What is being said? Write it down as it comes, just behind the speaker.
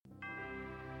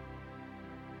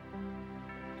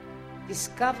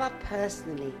Discover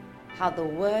personally how the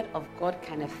Word of God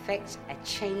can affect a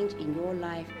change in your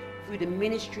life through the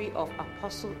ministry of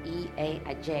Apostle E.A.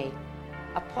 Adjei.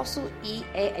 Apostle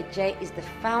E.A. Adjei is the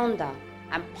founder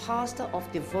and pastor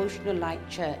of Devotional Light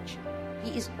Church.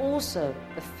 He is also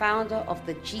the founder of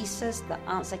the Jesus the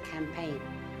Answer campaign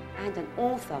and an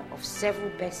author of several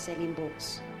best-selling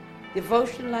books.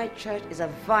 Devotional Light Church is a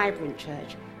vibrant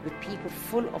church with people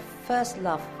full of first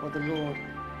love for the Lord.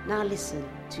 Now listen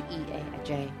to E.A.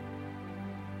 Adjei.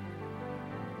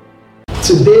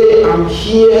 Today I'm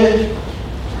here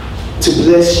to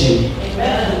bless you.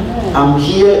 Amen. I'm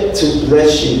here to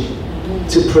bless you,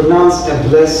 to pronounce a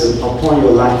blessing upon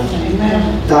your life.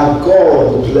 Amen. That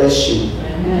God will bless you.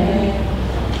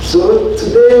 Amen. So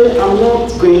today I'm not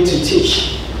going to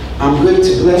teach. I'm going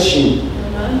to bless you.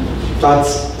 But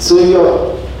so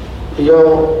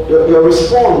your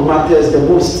response matters the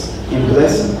most in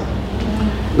blessing.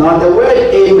 Now the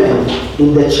word amen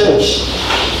in the church,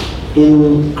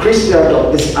 in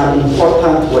Christendom, is an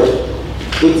important word.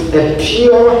 It's a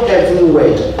pure heavenly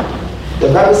word. The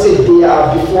Bible says they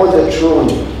are before the throne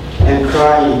and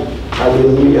crying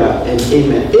hallelujah and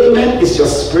amen. Amen is your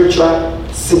spiritual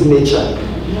signature.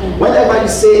 Whenever you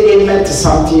say amen to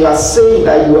something, you are saying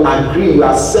that you agree, you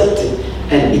accept it,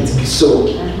 and it be so.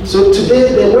 So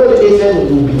today the word amen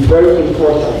will be very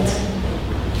important.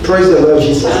 Praise the Lord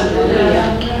Jesus.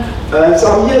 So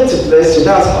I'm here to bless you.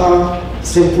 That's how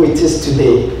simple it is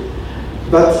today.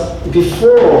 But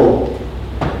before,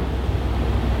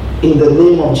 in the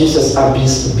name of Jesus, I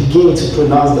begin to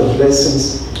pronounce the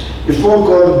blessings. Before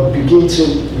God begin to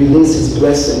release His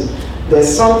blessing, there's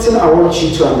something I want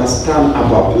you to understand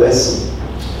about blessing.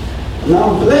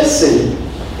 Now, blessing,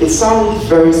 it sounds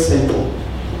very simple,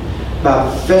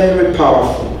 but very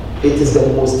powerful. It is the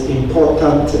most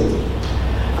important thing.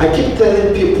 I keep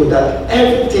telling people that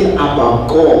everything about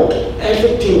God,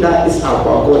 everything that is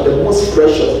about God, the most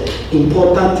precious,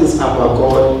 important things about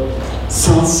God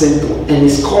sounds simple and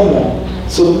is common.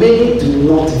 So many do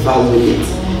not value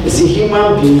it. You see,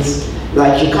 human beings,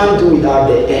 like you can't do without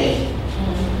the air.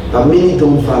 But many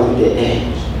don't value the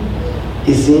air.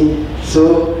 You see?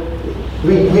 So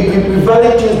we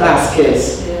value things that are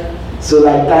scarce. So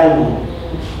like diamond.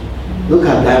 Look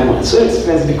at diamond. So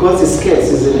expensive because it's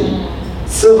scarce, isn't it?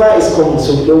 Silver is common,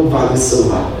 so we don't value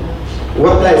silver.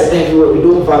 Water is everywhere, we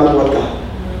don't value water.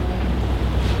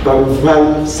 But we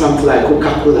value something like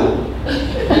Coca-Cola.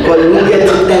 Because we get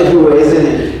it everywhere, isn't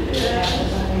it?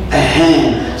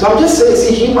 So I'm just saying,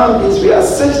 see, human beings, we are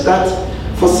such that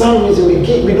for some reason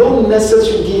we don't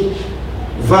necessarily give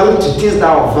value to things that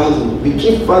are value. We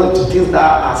give value to things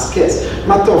that are scarce.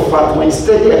 Matter of fact, when you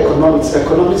study economics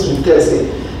will tell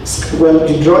us when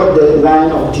you draw the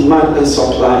line of demand and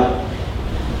supply,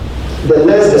 the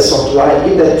less the supply,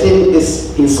 if the thing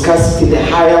is in scarcity, the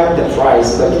higher the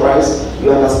price,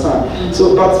 you understand?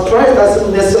 So, but price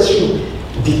doesn't necessarily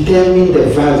determine the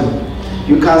value.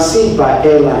 You can see it by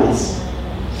airlines.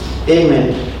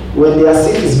 Amen. When their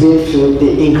seat is being filled,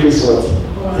 they increase what?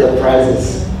 The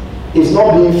prices. If it's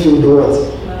not being filled,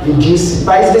 what? Reduce it.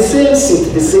 But it's the same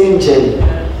seat, the same journey.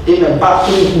 Amen. But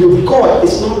with God,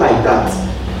 it's not like that.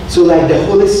 So like the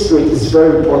Holy Spirit is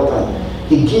very important.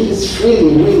 He gives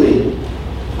freely, really.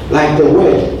 Like the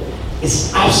word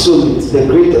is absolute, the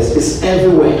greatest, it's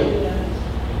everywhere.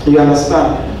 You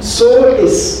understand? So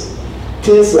is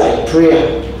things like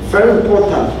prayer, very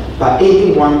important, but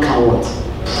anyone can what?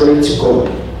 Pray to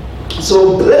God.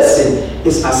 So blessing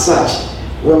is as such.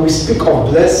 When we speak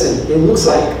of blessing, it looks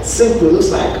like simple, it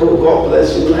looks like, oh, God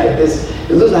bless you, like this.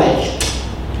 It looks like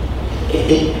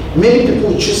many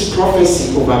people choose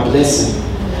prophecy over blessing.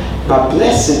 But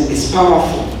blessing is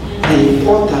powerful and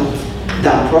important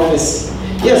than prophecy.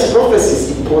 Yes, prophecy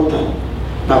is important,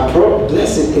 but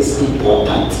blessing is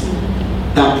important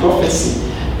than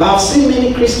prophecy. But I've seen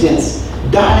many Christians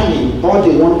dying, all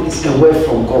they want is a word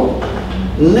from God,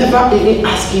 never even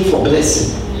asking for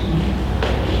blessing.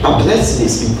 But blessing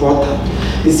is important.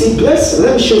 You see, blessing,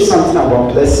 let me show you something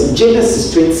about blessing.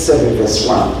 Genesis 27 verse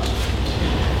 1.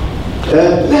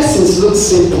 Blessings look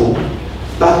simple,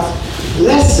 but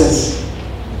blessings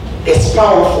is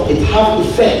powerful. It has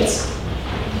effect.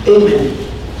 Amen.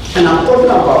 And I'm talking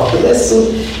about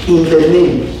blessing in the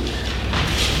name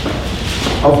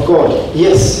of God.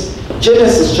 Yes.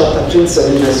 Genesis chapter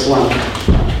 27 verse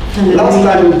 1. Last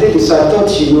time we did it, so I thought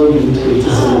you know you do it.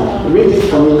 Read it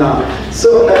for me now.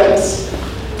 So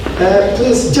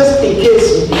please, just in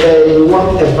case you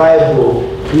want a Bible,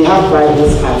 we have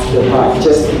Bibles at the back,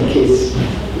 just in case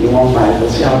you want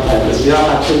Bibles. We have Bibles. We have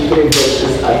actually 3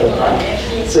 verses at the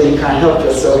back, so you can help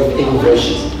yourself with any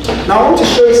versions. Now I want to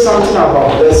show you something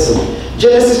about blessing.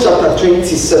 Genesis chapter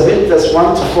 27, verse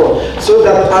 1 to 4. So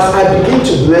that as I begin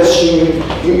to bless you,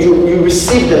 you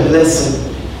receive the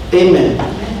blessing. Amen.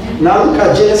 Now look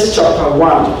at Genesis chapter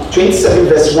 1, 27,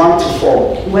 verse 1 to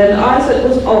 4. When Isaac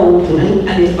was old and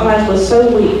his eyes were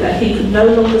so weak that he could no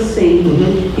longer see,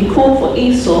 he called for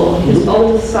Esau, his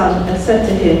oldest son, and said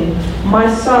to him,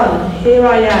 "My son, here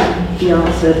I am," he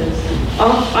answered.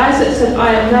 Isaac said,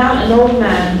 "I am now an old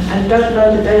man and don't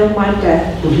know the day of my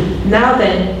death. Now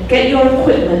then, get your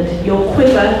equipment, your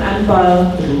quiver and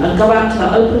bow, and go out to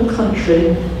the open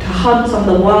country to hunt some of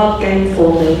the wild game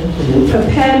for me.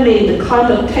 Prepare me the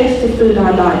kind of tasty food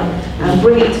I like and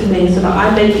bring it to me so that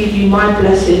I may give you my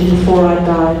blessing before I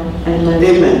die." Amen.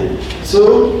 Amen.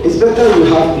 So it's better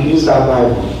you use that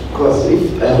Bible, because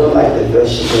if I don't like the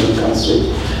version, then you can switch.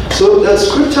 So the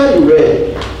scripture you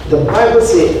read, the Bible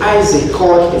says Isaac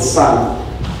called his son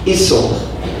Esau,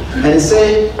 and he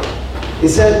said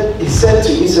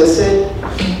to Esau,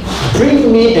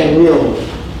 "Bring me a meal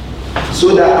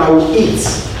so that I will eat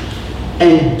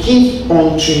and give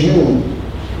unto you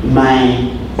my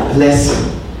blessing."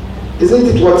 Isn't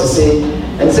it what he said?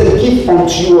 And he said, "Give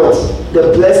unto you what?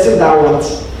 The blessing that what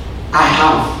I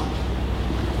have."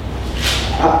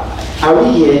 Are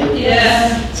we here?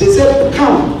 Yes. So he said,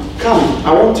 Come,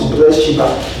 I want to bless you,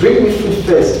 but bring me food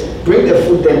first. Bring the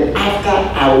food, then after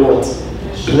I what?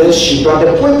 Bless you. But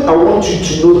the point I want you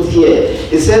to note here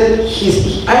is that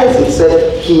Isaac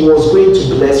said he was going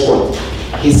to bless what?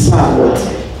 His son, what?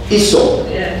 Esau.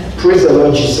 Yes. Praise the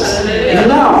Lord Jesus. Hallelujah.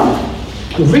 Now,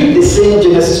 read the same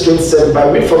Genesis 27,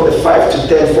 but read from the 5 to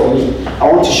 10 for me. I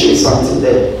want to show you something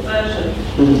there.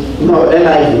 No,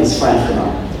 NIV is fine for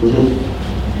now.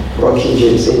 Or King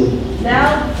James.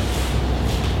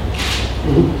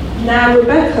 Now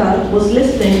Rebekah was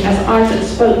listening as Isaac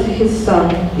spoke to his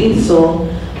son Esau.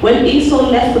 When Esau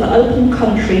left for the open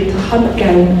country to hunt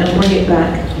game and bring it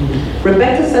back,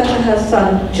 Rebekah said to her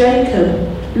son Jacob,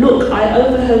 "Look, I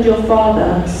overheard your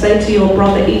father say to your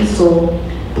brother Esau,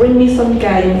 'Bring me some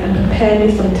game and prepare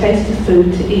me some tasty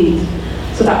food to eat,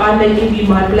 so that I may give you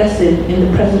my blessing in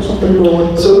the presence of the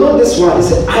Lord.'" So note this one. He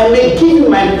said, "I may give you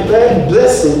my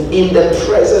blessing in the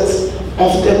presence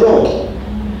of the Lord."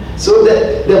 So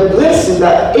the blessing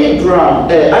that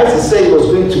Isaac said he was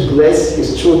going to bless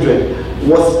his children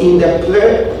was in the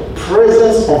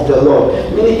presence of the Lord.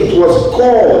 Meaning it was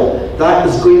God that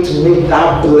is going to make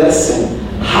that blessing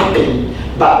happen.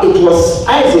 But it was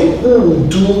Isaac who will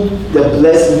do the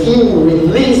blessing. He will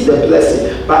release the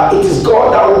blessing. But it is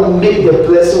God that will make the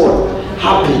blessing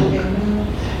happen.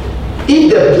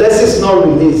 If the blessing is not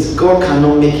released, God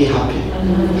cannot make it happen.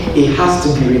 It has to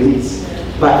be released.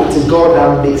 But it is God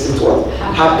that makes it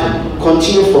happen.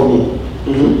 Continue for me.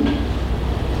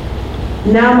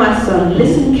 "Now, my son,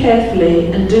 listen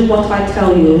carefully and do what I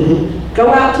tell you. Go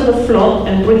out to the flock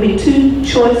and bring me 2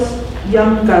 choice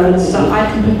young goats so I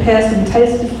can prepare some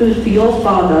tasty food for your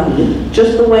father,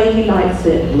 just the way he likes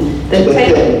it.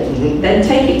 Then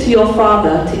take it to your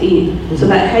father to eat, so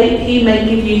that he may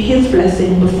give you his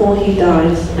blessing before he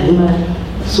dies." Amen.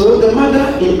 So the mother,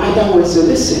 in other words, said,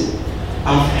 "Listen,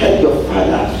 I've heard your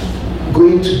father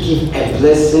going to give a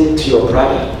blessing to your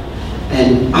brother,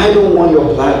 and I don't want your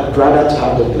brother to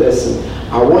have the blessing.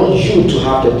 I want you to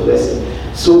have the blessing.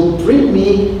 So bring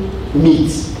me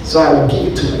meat, so I will give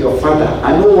it to your father.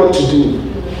 I know what to do,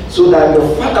 so that your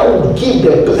father will give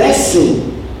the blessing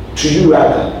to you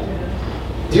rather."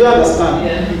 Do you understand?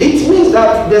 Yeah. It means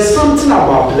that there's something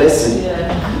about blessing,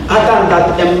 other than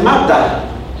that a mother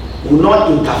will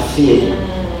not interfere.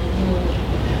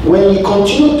 When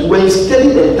you study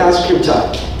the entire scripture,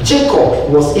 Jacob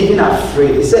was even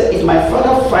afraid. He said, "If my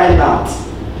father find out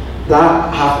that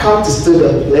I have come to steal the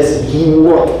blessing, he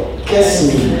will curse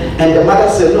me." And the mother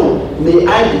said, "No, may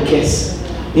I be cursed."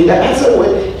 In the answer,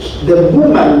 the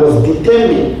woman was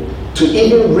determined to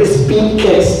even risk being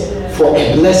cursed for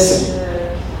a blessing.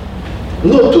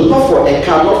 Not for a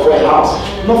car, not for a house,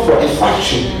 not for a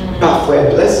factory, but for a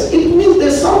blessing. It means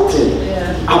there's something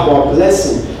about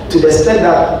blessing, to the extent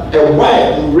that a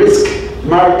wife will risk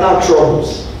marital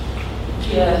troubles.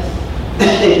 Yes.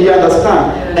 You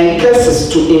understand? And curses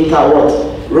to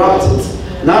interrupt it.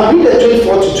 Now read the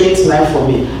 24 to 29 for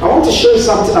me. I want to show you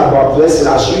something about blessing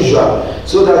as usual,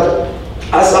 so that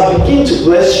as I begin to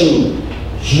bless you,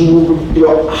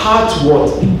 your heart will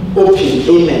open.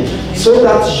 Amen. So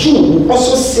that you will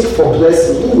also seek for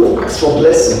blessing. You will ask for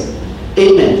blessing.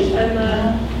 Amen.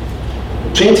 Amen.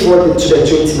 24 to the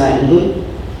 29.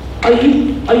 Are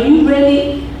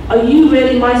you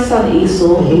really my son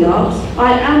Esau? He asked.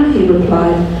 "I am," he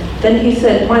replied. Then he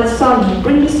said, "My son,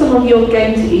 bring me some of your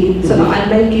game to eat, so that I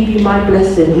may give you my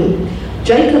blessing."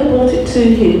 Jacob brought it to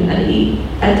him,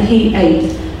 and he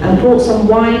ate, and brought some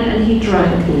wine, and he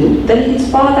drank. Then his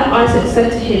father Isaac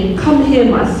said to him, "Come here,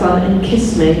 my son, and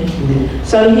kiss me."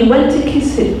 So he went to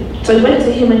kiss him. So he went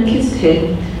to him and kissed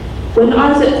him. When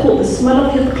Isaac caught the smell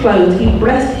of his clothes, he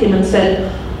blessed him and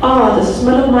said, "Ah, the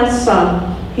smell of my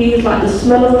son, he is like the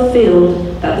smell of a field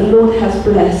that the Lord has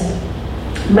blessed.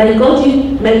 May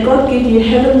God give you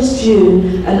heaven's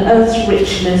dew and earth's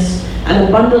richness, and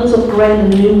abundance of grain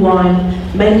and new wine.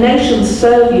 May nations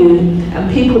serve you,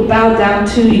 and people bow down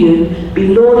to you. Be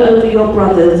Lord over your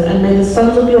brothers, and may the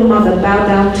sons of your mother bow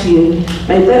down to you.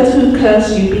 May those who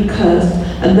curse you be cursed,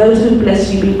 and those who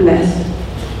bless you be blessed."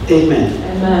 Amen.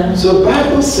 Amen. So the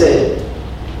Bible said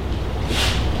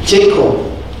Jacob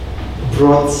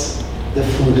brought the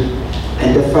food,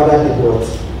 and the father did what?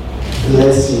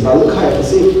 Bless him. But look how it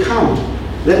says, "Come,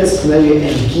 let me smell you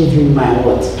and give you my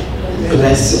what?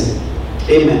 Blessing."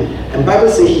 Amen. And Bible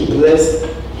says he blessed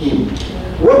him.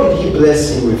 What did he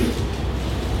bless him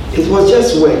with? It was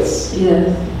just words. Yes.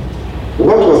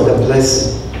 What was the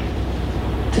blessing?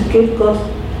 To give God.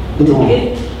 No.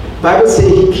 Bible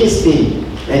says he kissed him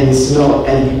and he smelled,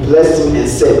 and he blessed him and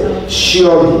said,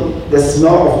 "Surely the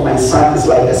smell of my son is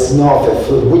like the smell of a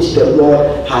field which the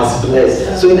Lord has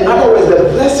blessed." So in other words, the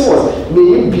blessing was, may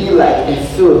you be like a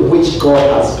field which God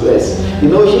has blessed. You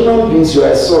know, human beings, you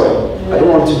are soil. I don't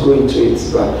want to go into it,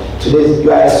 but today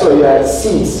you are a soil, you are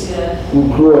seeds who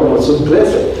grow on. So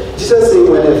blessed. Jesus said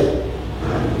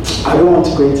I don't want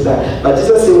to go into that, but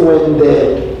Jesus said when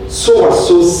the sower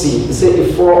sows seed, he said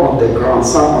it fall on the ground,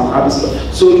 some on other stuff.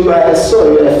 So you are a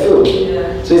soil, you are a field.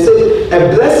 So he said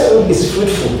a blessed field is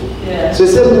fruitful. So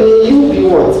he said, may you be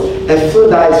what? A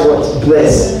field that is what?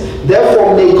 Blessed.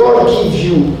 Therefore, may God give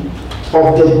you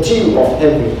of the dew of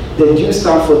heaven. The dew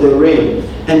stands for the rain,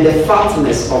 and the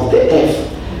fatness of the earth,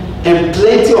 and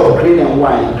plenty of grain and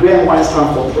wine. Grain and wine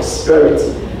stand for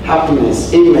prosperity,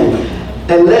 happiness. Amen.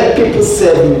 And let people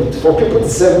serve me. For people to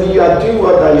serve me, you are doing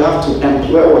what that you have to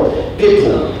employ what?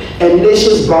 People. And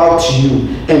nations bow to you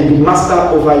and be master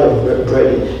over your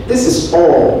brethren. This is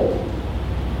all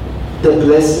the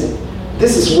blessing.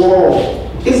 This is what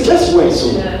it's just went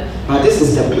so. But this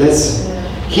is the blessing.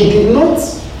 He did not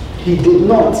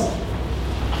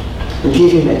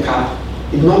give him a car.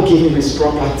 He did not give him his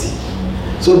property.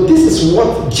 So this is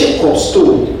what Jacob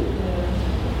stole.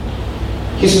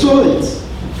 He stole it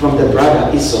from the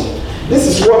brother Esau. This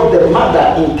is what the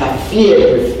mother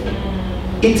interfered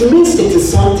with. It means it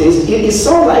is something. It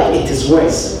sounds like it is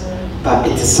worse, but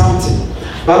it is something.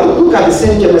 But look at the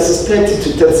same Genesis 30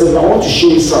 to 37. I want to show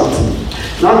you something.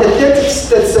 Now the 30 to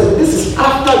 37, this is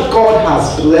after God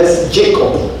has blessed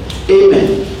Jacob.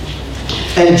 Amen.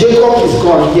 And Jacob is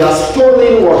gone. He has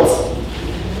stolen what?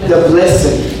 The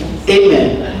blessing.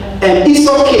 Amen. And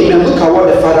Esau came, and look at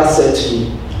what the father said to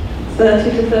him. 30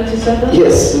 to 37?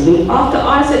 Yes. After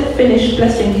Isaac finished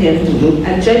blessing him,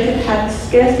 and Jacob had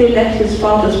scarcely left his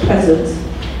father's presence,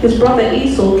 his brother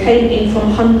Esau came in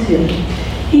from hunting.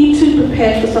 He too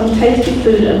prepared for some tasty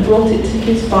food and brought it to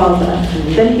his father.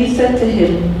 Then he said to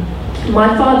him,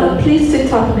 "My father, please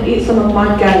sit up and eat some of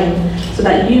my game, so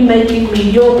that you may give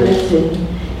me your blessing."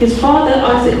 His father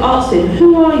Isaac asked him,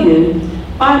 "Who are you?"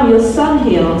 "I am your son,"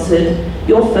 he answered,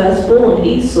 "your firstborn,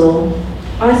 Esau."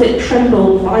 Isaac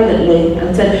trembled violently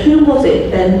and said, "Who was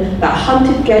it then that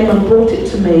hunted game and brought it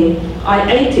to me?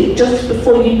 I ate it just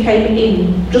before you came,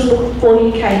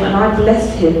 and I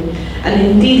blessed him, and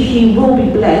indeed he will be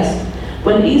blessed."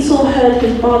 When Esau heard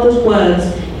his father's words,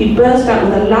 he burst out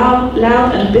with a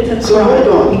loud and bitter cry. So hold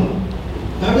on.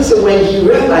 Bible says when he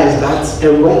realized that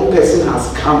a wrong person has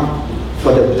come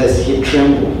for the blessing, he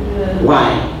trembled.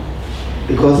 Why?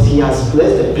 Because he has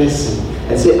blessed the person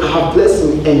and said, "I have blessed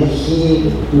him and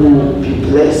he will be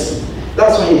blessed."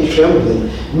 That's why he trembled.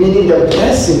 Meaning the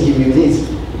blessing he released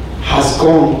has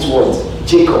gone towards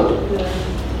Jacob.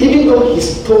 Even though he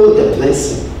stole the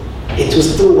blessing, it will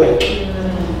still work.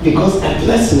 Because a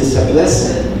blessing is a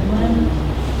blessing.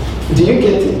 Do you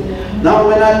get it? Now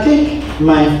when I take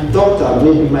my daughter,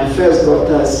 maybe my first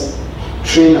daughter's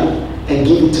trainer, and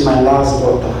give it to my last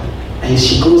daughter, and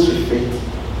she goes with it,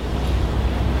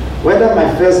 whether my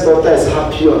first daughter is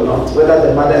happy or not, whether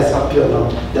the mother is happy or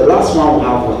not, the last one will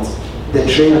have what? The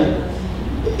trainer.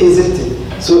 Isn't it?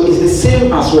 So it's the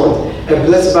same as what? A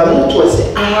blessing. But not to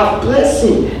say, I have blessed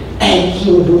him and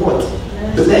he will do what?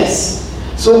 Bless.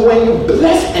 So when you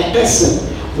bless a person,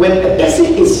 when a person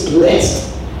is blessed,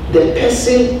 the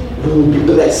person will be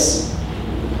blessed.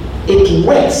 It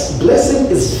works. Blessing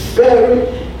is very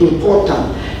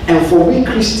important. And for we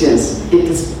Christians, it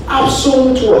is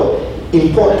absolutely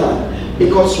important.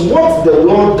 Because what the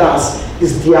Lord does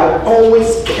is they are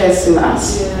always cursing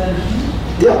us.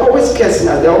 They are always cursing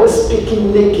us. They are always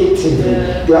speaking negatively.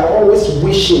 They are always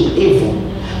wishing evil.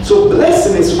 So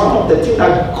blessing is one of the things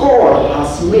that God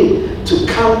has made to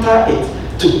counter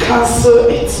it, to cancel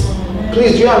it.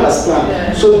 Please, do you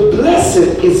understand? So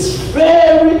blessing is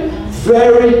very,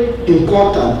 very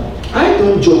important. I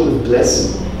don't joke with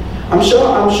blessing. I'm sure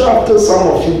after some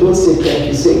of you don't say thank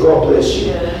you, say God bless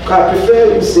you. I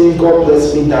prefer you saying God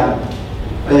bless me than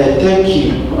thank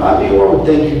you. I mean, what would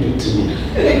thank you do to me?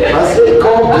 I say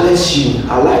God bless you.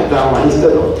 I like that one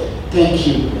instead of thank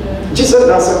you. Jesus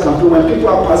answered campaign. When people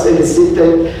are passing, they say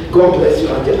God bless you.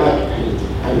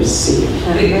 I receive.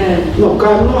 No,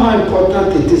 God, I know how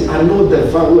important it is. I know the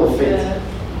value of it.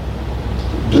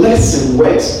 Blessing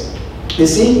works. You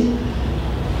see,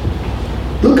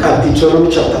 look at Deuteronomy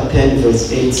chapter 10,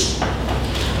 verse 8.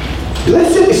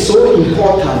 Blessing is so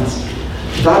important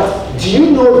that, do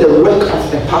you know the work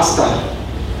of a pastor?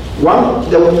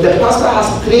 The pastor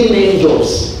has three main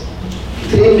jobs.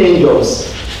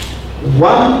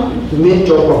 One main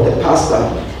job of the pastor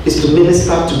is to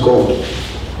minister to God.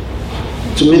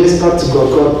 To minister to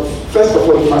God. First of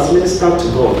all, you must minister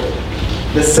to God.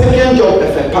 The second job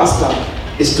of a pastor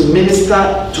is to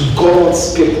minister to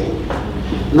God's people.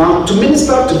 Now, to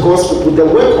minister to God's people, the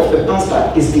work of a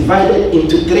pastor is divided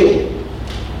into three.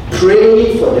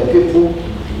 Praying for the people,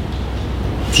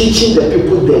 teaching the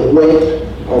people the word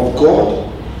of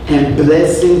God, and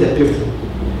blessing the people.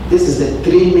 This is the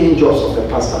three main jobs of a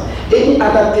pastor. Any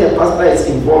other thing a pastor is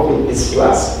involved in is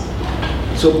plus.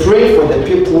 So pray for the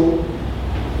people,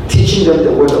 teaching them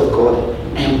the word of God,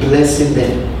 and blessing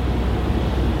them.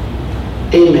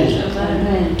 Amen.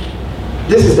 Amen.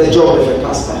 This is the job of a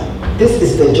pastor. This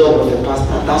is the job of a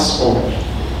pastor. That's all.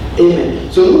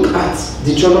 Amen. So look at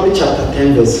Deuteronomy chapter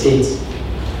 10, verse 8.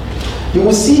 You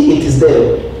will see it is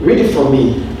there. Read it for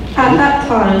me. At that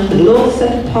time, the Lord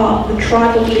set apart the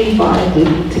tribe of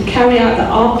Levi to carry out the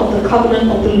ark of the covenant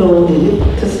of the Lord,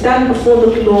 to stand before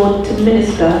the Lord to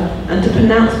minister and to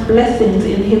pronounce blessings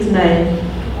in his name,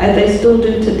 as they still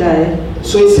do today.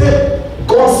 So he said,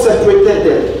 God separated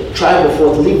the tribe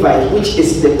of Levi, which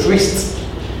is the priests.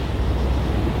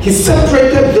 He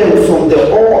separated them from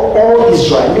the all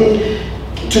Israel. I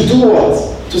mean, to do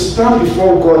what? To stand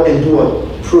before God and do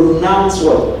what? Pronounce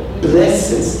what?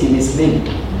 Blessings in his name.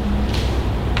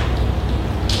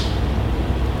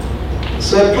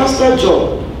 So a pastor's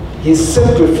job, he's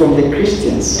separate from the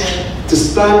Christians to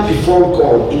stand before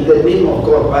God in the name of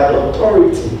God by the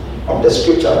authority of the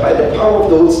scripture, by the power of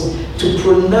the Holy Spirit, to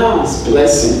pronounce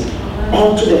blessing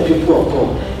unto the people of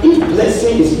God. If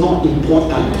blessing is not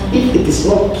important, if it is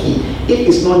not key, if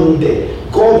it's not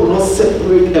needed, God will not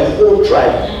separate a whole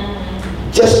tribe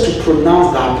just to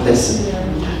pronounce that blessing.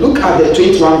 Look at the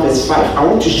 21 verse 5. I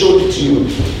want to show it to you.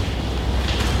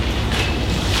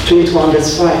 21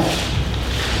 verse 5.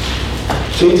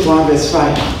 21 verse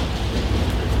 5.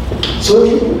 So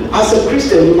you, as a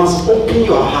Christian, you must open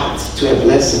your heart to a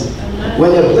blessing.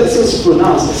 When a blessing is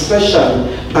pronounced,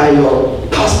 especially by your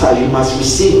pastor, you must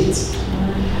receive it.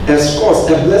 Of course,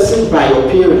 a blessing by your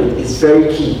parent is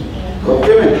very key. Your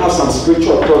parent has some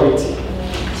spiritual authority.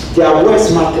 Their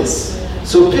words matters.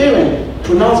 So parent,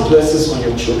 pronounce blessings on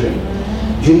your children.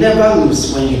 You never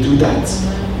lose when you do that.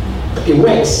 It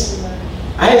works.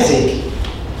 Isaac,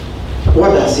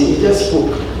 what does he? He just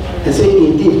spoke and said,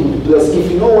 indeed, he will be blessed.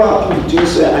 If you know what happened between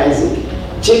Esau and Isaac,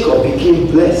 Jacob became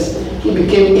blessed. He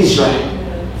became Israel,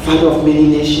 father of many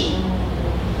nations.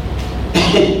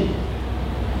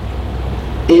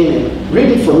 Amen. Read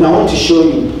it for me. I want to show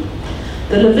you.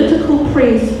 The Levitical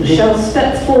priests shall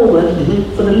step forward,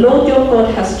 for the Lord your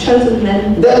God has chosen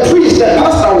them. The priest, the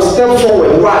pastor will step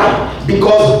forward. Why?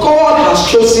 Because God has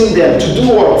chosen them to do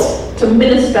what? To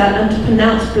minister and to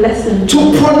pronounce blessings. To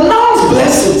pronounce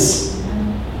blessings.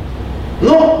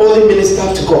 Not only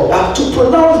minister to God, but to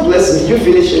pronounce blessings. You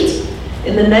finish it.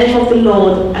 In the name of the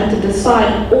Lord, and to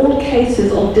decide all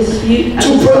cases of dispute.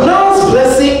 To pronounce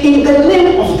blessing in the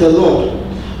name of the Lord.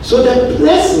 So the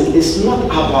blessing is not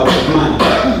about the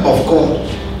man of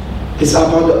God. It's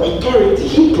about the authority.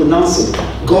 He pronounces it.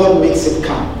 God makes it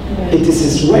come. It is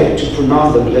his way to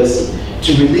pronounce the blessing,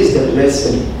 to release the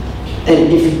blessing.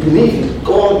 And if you believe it,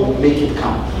 God will make it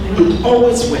come. It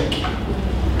always works.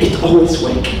 It always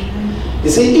works. You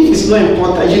see, if it's not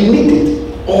important, you need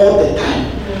it all the time.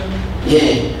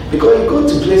 Yeah. Because you go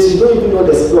to places, you don't even know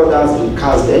the spirit that's been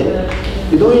cast there.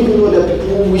 You don't even know the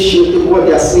people who wish you, what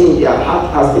they are saying in their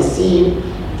heart as they see you.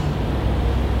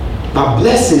 But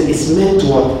blessing is meant to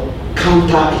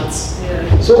counter it.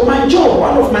 So my job,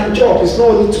 one of my jobs is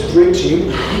not only to pray to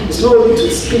you, it's not only to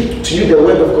speak to you the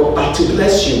word of God, but to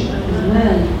bless you.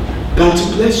 Amen. but to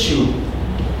bless you.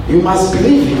 You must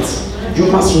believe it.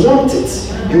 You must want it.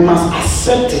 You must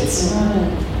accept it.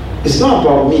 It's not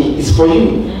about me. It's for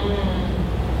you.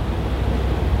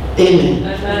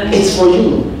 Amen. It's for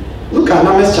you. Look at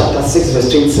Numbers chapter 6 verse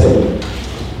 27.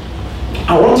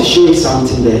 I want to show you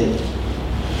something there.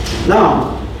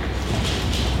 Now,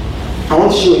 I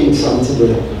want to show you something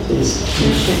there. Please.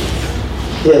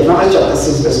 Yeah, Numbers chapter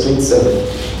 6 verse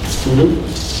 27.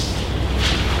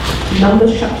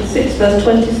 Numbers chapter 6 verse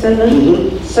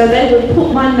 27. So they will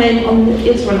put my name on the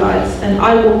Israelites, and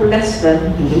I will bless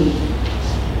them.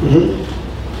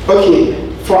 Okay,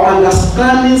 for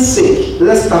understanding's sake,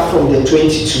 let's start from the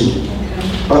 22.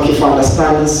 Okay, for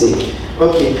understanding's sake.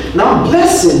 Okay, now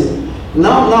blessing,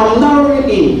 now narrowing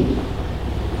in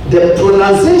the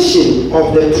pronunciation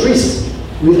of the priest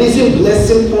releasing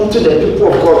blessing unto the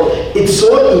people of God. It's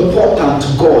so important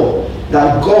to God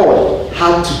that God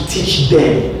had to teach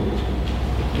them,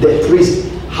 the priest,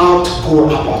 how to go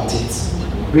about it.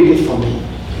 Read it for me.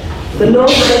 The Lord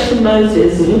said to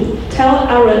Moses, tell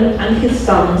Aaron and his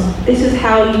sons, this is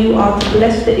how you are to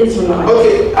bless the Israelites.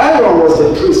 Okay, Aaron was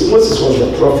the priest, Moses was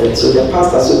the prophet, so the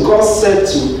pastor. So God said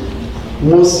to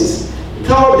Moses,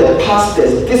 tell the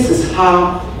pastors, this is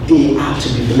how they are to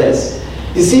be blessed.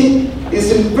 You see,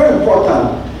 it's very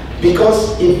important,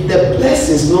 because if the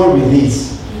blessing is not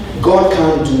released, God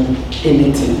can't do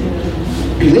anything.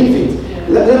 Believe it.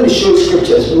 Let me show you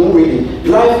scriptures. We won't read it.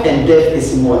 Life and death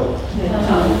is in what?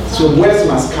 So words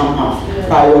must come out.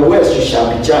 By your words you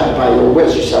shall be judged. By your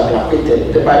words you shall be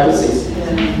acquitted. The Bible says.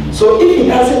 So if it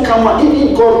doesn't come out, even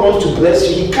if God wants to bless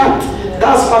you, He can't.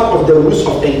 That's part of the rules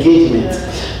of engagement.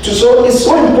 So it's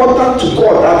so important to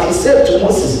God that He said to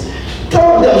Moses,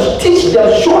 tell them, teach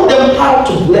them, show them how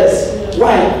to bless.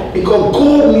 Why? Because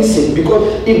God needs it.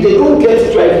 Because if they don't get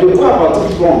it right, they go about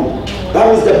it wrong.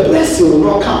 That means the blessing will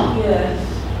not come.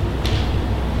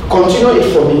 Continue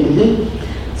it for me.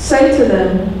 Say to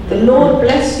them, the Lord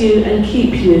bless you and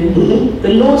keep you. The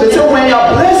Lord. So when you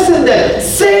are blessing them,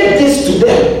 say this to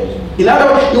them. In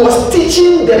other words, He was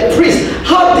teaching the priests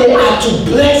how they are to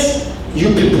bless you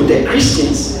people, the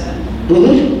Christians.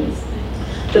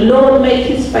 The Lord make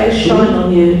His face shine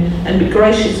on you and be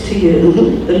gracious to you.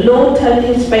 The Lord turn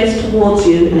His face towards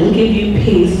you and give you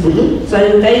peace.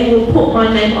 So they will put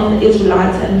my name on the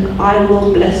Israelites, and I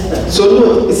will bless them. So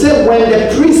look, it said when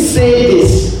the priests say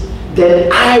this,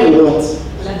 then I will bless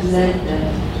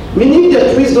them. Meaning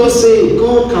the priests don't say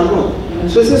God cannot.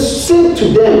 So it says, say to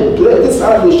them, this is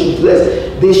how they should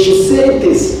bless. They should say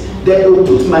this, they will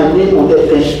put my name on it,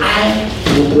 then I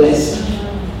will bless them.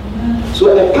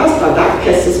 So a pastor that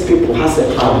curses people has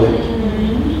a problem.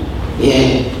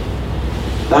 Yeah.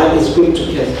 That is going to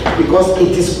curse. Because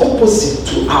it is opposite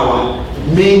to our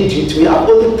main duty. We have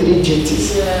only 3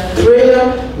 duties.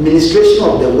 Prayer, ministration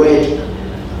of the word,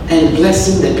 and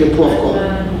blessing the people of God.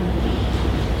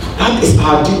 That is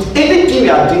our duty. Anything we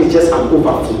are doing is just an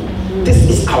overflow. This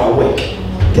is our work.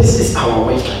 This is our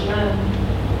work.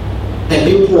 The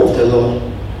people of the Lord.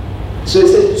 So he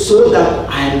said, so that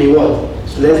I may what?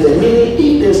 Bless them. Meaning,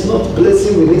 if there's not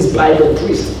blessing released by the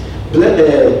priest,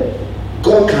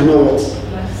 God cannot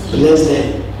bless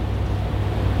them.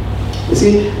 You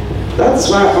see, that's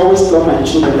why I always tell my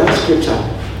children that scripture: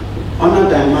 honor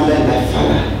thy mother and thy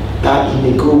father, that it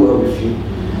may go well with you.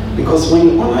 Because when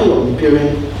you honor your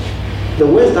parent, the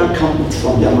words that come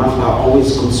from their mouth are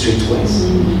always good, straight words.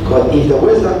 Because if the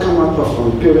words that come out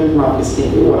from the parent's mouth is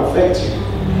it will affect you.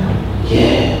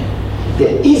 Yeah.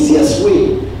 The easiest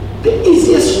way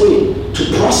to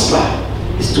prosper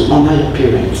is to honor your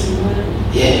parents.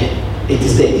 Yeah, it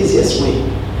is the easiest way.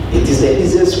 It is the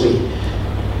easiest way.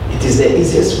 It is the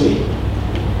easiest way.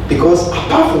 Because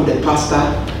apart from the pastor,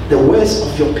 the words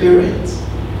of your parents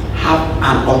have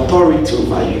an authority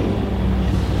over you.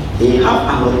 They have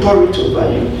an authority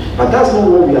over you. But that's not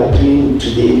what we are doing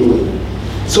today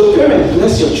anyway. So parents,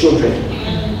 bless your children.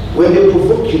 When they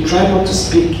provoke you, try not to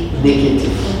speak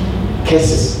negative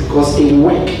curses, because it will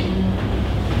work.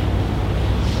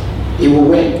 It will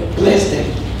work. Bless them.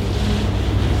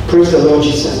 Praise the Lord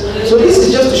Jesus. So this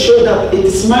is just to show that it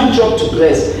is my job to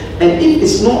bless. And if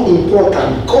it's not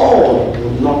important, God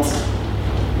will not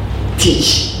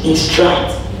teach,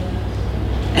 instruct,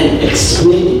 and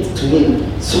explain it to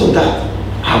him so that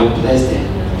I will bless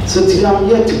them. So today I'm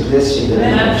here to bless you in the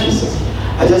name of Jesus.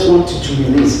 I just want you to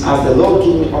release as the Lord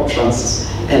give me utterances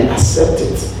and accept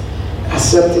it.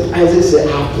 Accept it. Isaiah said,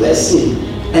 I bless him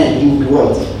and he will be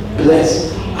what?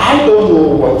 Blessed. I don't know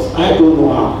what, I don't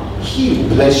know how. He will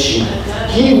bless you.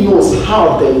 He knows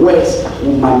how the words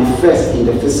will manifest in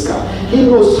the physical. He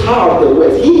knows how the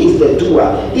words. He is the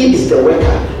doer. He is the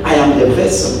worker. I am the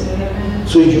vessel.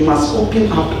 So you must open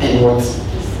up and what?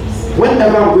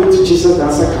 Whenever I'm going to Jesus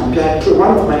Dancer Campaign, I pray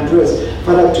one of my prayers,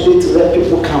 Father, today to let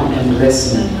people come and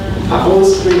bless me. I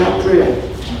always pray that prayer.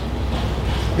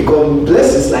 Because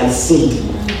blessings like seed.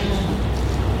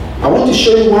 I want to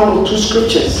show you one or two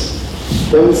scriptures.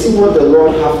 Then we see what the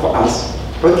Lord has for us.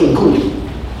 Okay, good.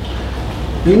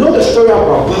 You know the story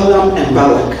about Balaam and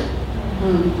Balak.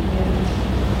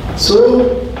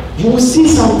 So you will see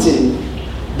something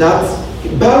that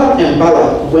Balaam and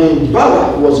Balak, when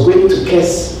Balak was going to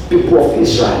curse people of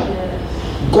Israel,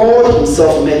 God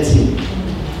himself met him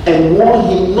and warned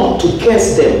him not to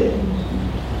curse them.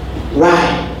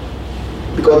 Why?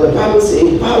 Because the Bible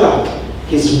says Balak,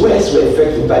 his words were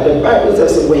effective. But the Bible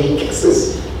says when he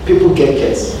curses, people get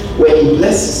cursed. When he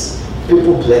blesses,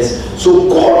 people bless. So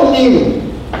God knew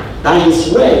that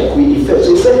his word could effect.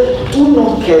 So he said, do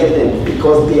not curse them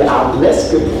because they are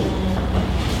blessed people.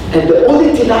 And the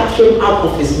only thing that came out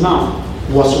of his mouth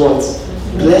was what?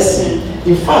 Blessing.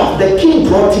 In fact, the king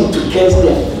brought him to curse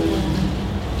them.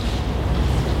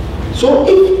 So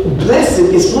if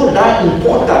blessing is not that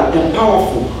important and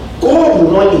powerful, God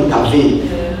will not intervene.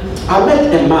 I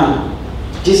met a man,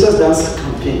 Jesus Dancer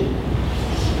Campaign.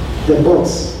 The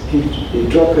boss, he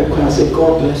dropped a coin and said,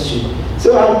 God bless you.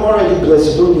 So I'm already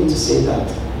blessed, you don't need to say that.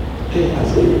 Hey, I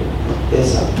said,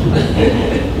 yes,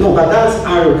 sir. No, but that's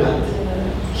arrogant.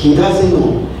 He doesn't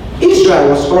know. Israel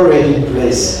was already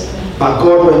blessed. But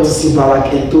God went to see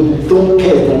Balak and told him, don't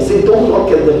curse them. He said, don't not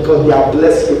curse them because they are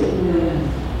blessed people.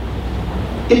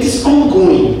 It is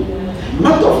ongoing.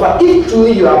 Matter of fact, if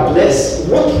truly you are blessed,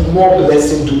 what more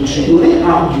blessing do you? Will they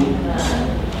harm you?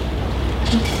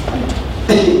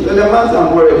 So the man said,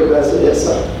 I'm already blessed. Yes,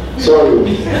 sir. Sorry.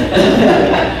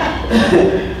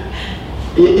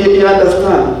 you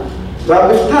understand?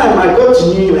 But with time, I got to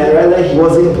know him and realized he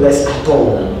wasn't blessed at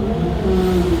all.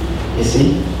 You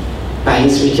see? But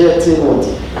he's rejecting what?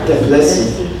 The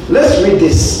blessing. Let's read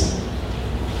this,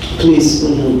 please.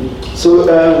 So,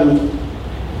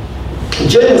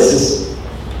 Genesis.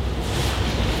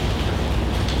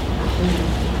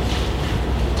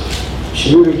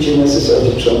 Should we read Genesis or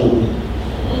Deuteronomy?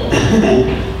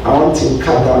 I want to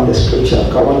cut down the scripture.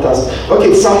 I want us.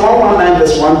 Okay, Psalm 119,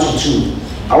 verse 1 to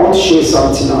 2. I want to show you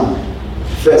something now.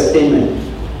 First, amen.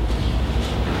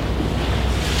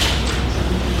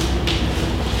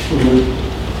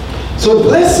 So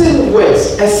blessing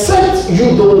works, except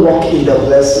you don't walk in the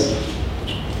blessing.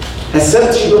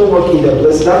 Except you don't walk in the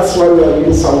blessing. That's why we are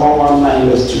reading Psalm 119,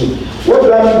 verse 2. What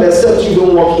do I mean by except you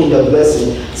don't walk in the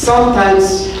blessing?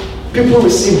 Sometimes people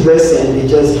receive blessing and they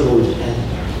just go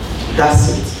and that's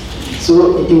it.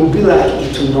 So it will be like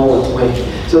it will not work.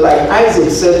 So like Isaac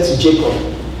said to Jacob,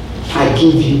 I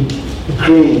give you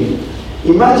grain.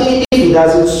 Imagine if he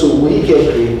doesn't sow, will he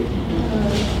get grain?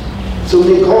 So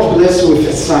may God bless you with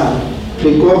a son.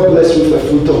 May God bless you with the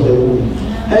fruit of the womb.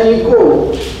 And you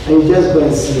go, and you just go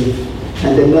and sleep.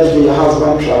 And the next day your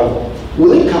husband travel.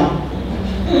 Will it come?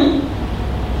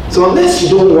 So unless you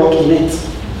don't walk in it,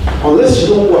 unless you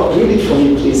don't walk, read it for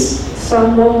me, please.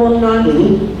 Psalm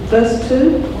 119, verse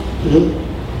 2.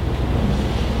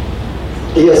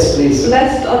 Yes, please.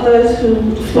 Blessed are those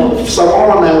who... Psalm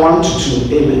 191 to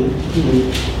 2. Amen.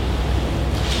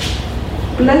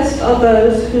 Blessed are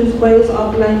those whose ways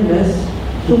are blameless,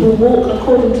 who will walk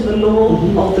according to the law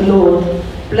of the Lord.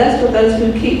 Blessed are those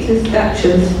who keep his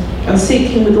statutes and seek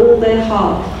him with all their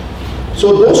heart.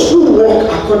 So those who walk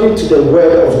according to the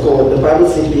word of God, the Bible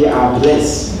says they are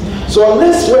blessed. So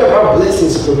unless wherever blessing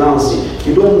is pronounced,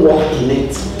 you don't walk in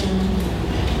it.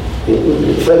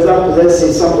 For example, let's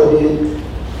say somebody,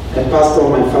 a pastor or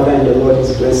my father in the Lord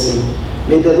is blessing.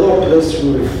 May the Lord bless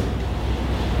you with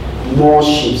more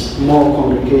sheep, more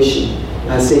congregation.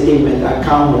 I say amen. I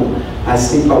come home, I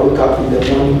sleep, I wake up in the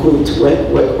morning, go to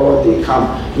work all day, come.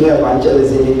 No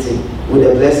evangelism, anything. Will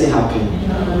the blessing happen?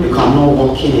 You cannot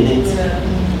walk in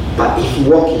it. But if you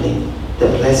walk in it, the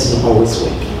blessing always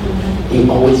work. It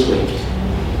always work.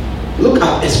 Look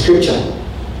at a scripture.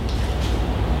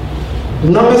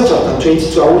 Numbers chapter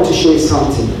 22. I want to show you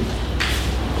something.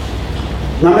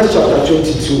 Numbers chapter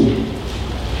 22.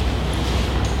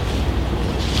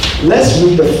 Let's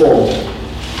read the 4.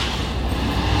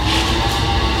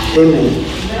 Amen.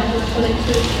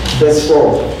 Verse 4.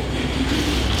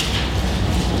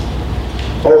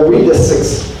 Or read the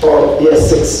 6. Or yes,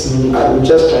 6. I'm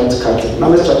just trying to cut it.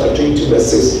 Numbers chapter 22, verse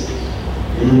 6.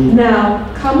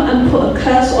 Now come and put a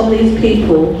curse on these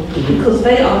people, because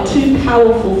they are too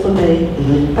powerful for me.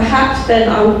 Perhaps then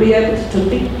I will be able to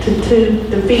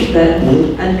defeat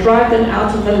them and drive them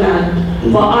out of the land.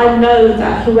 For I know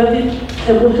that whoever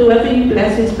you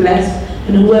bless is blessed,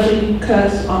 and whoever you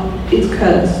curse is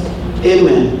cursed.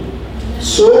 Amen.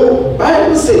 So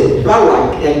Bible said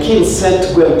Balak, a king, sent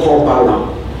to go and call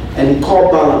Balaam. And he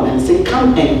called Balaam and said,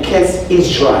 come and curse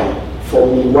Israel for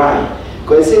me. Why?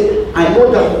 Because he said, I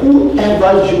know that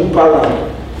whoever you, Balaam,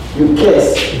 you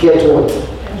curse, get what?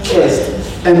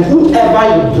 Cursed. And whoever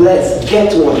you bless,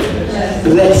 get what?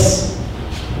 Bless.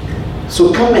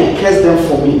 So come and curse them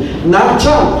for me. Now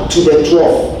jump to the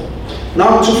 12.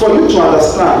 Now for you to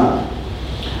understand,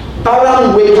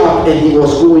 Balaam wake up and he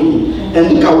was going.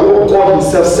 And look at what God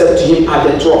himself said to him at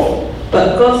the 12.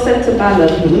 But God said to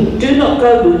Balaam, do not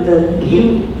go with them.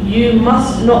 You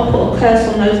must not put a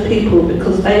curse on those people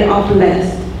because they are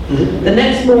blessed. The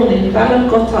next morning, Balaam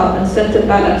got up and said to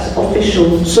Balak's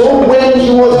officials. So when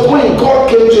he was going, God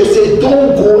came to him and said,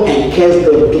 don't go and curse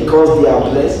them because they are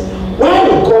blessed. Why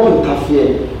will God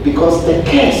interfere? Because the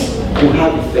curse will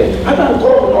have effect. And then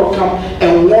God will not come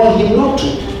and warn him not to.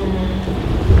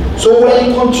 So when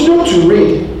you continue to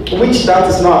read, which that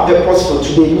is now a purpose for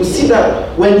today, you see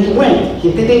that when he went,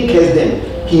 he didn't curse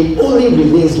them. He only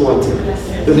released what?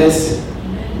 Blessing.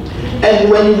 And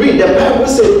when you read, the Bible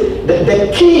said that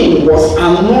the king was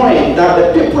annoyed that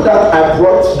the people that I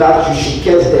brought, that you should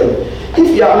curse them.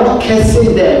 If you are not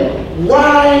cursing them,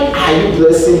 why are you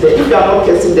blessing them? If you are not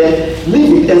cursing them,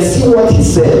 leave it and see what he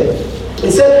said. He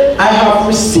said, I have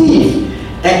received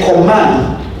a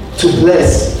command to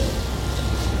bless.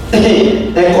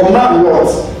 A command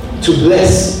what? To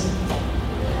bless.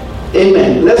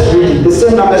 Amen. Let's read it. The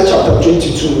same Numbers chapter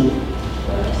 22.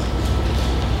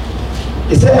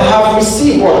 He said, I have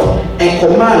received what? A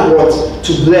command what?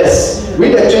 To bless.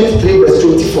 Read the 23 verse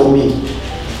 20 for me.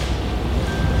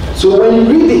 So when you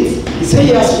read it, he said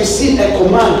he has received a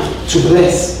command to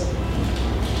bless.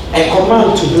 A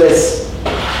command to bless.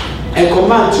 A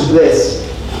command to bless.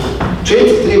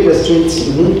 23 verse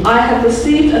 20. I have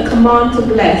received a command to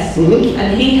bless,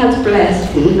 and he has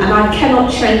blessed, and I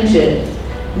cannot change it.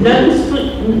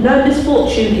 No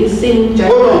misfortune is seen in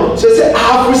Jacob. Hold on. So he said, I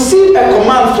have received a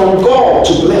command from God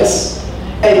to bless,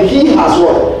 and he has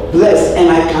what? Blessed, and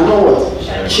I cannot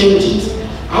what? Change it.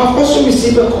 I have also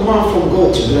received a command from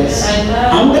God to bless.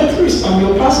 I'm the priest, I'm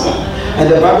your pastor.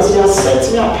 And the Bible says he has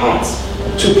set me apart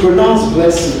to pronounce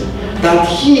blessing. That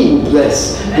he will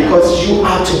bless, because you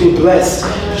are to be blessed.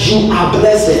 You are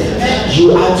blessed.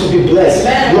 You are to be blessed.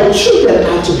 Your children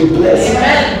are to be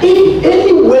blessed. If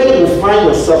anywhere you find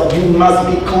yourself, you must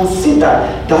be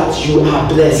considered that you are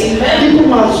blessed. People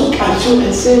must look at you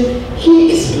and say,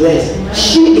 he is blessed.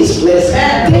 She is blessed.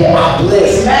 They are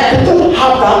blessed. They don't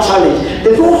have that challenge.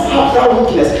 They don't have that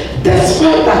weakness.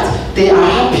 Despite that, they are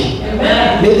happy.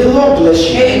 Amen. May the Lord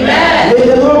bless you. Amen. May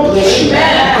the Lord bless you.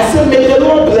 Amen. I said, may the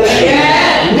Lord bless you.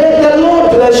 Amen. May the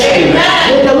Lord bless you. Amen.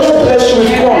 May the Lord bless you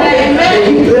with corn. May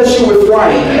he bless you with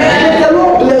wine. Amen. May the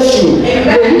Lord bless you. Amen.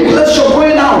 May he bless your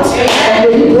going out. Amen. And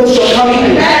may he bless your coming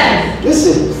in.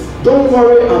 Listen, don't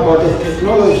worry about the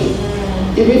technology.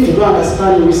 Even if you don't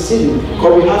understand, receive it.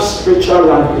 Because we have spiritual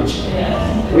language,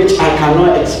 which I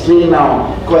cannot explain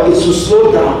now. Because it will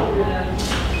slow down.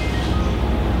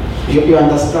 You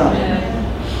understand?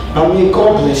 And may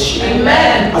God bless you.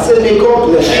 Amen. I said, may God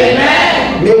bless you.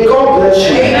 Amen. May God bless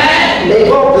you. Amen. May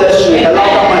God bless you.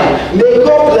 Amen. May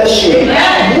God bless you.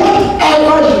 Amen.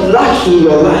 Whatever you lack in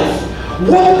your life,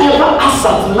 whatever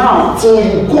asset now, till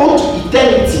you go to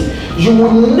eternity, you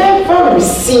will never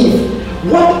receive.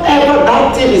 Whatever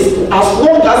that thing is, as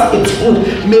long as it's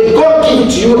good, may God give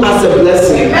it to you as a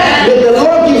blessing. Amen. May the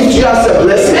Lord give it to you as a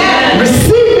blessing. Amen.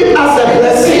 Receive it as a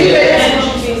blessing.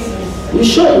 You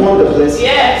sure you want the blessing?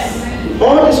 Yes.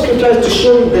 All the scriptures to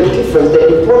show you the difference,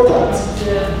 the importance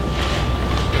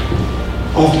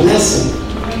of blessing.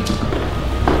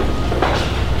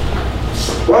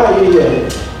 Why are you here?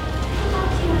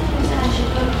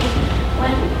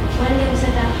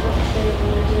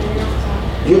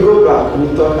 You go back.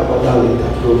 We'll talk about that later.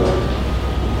 Go back.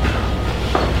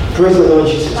 Praise the Lord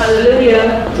Jesus.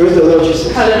 Hallelujah. Praise the Lord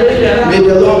Jesus. Hallelujah. May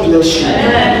the Lord bless you.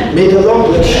 Amen. May the Lord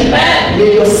bless you. Amen.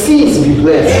 May your seeds be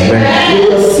blessed. Amen. May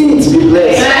your seeds be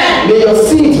blessed. Amen. May your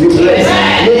seeds be blessed.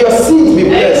 Amen. May your seeds be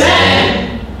blessed.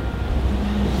 Amen.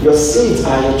 Your seeds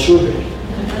are your children.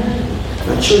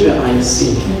 Your children are your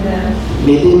seed. Amen.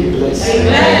 May they be blessed.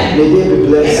 Amen. May they be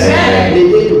blessed. Amen. May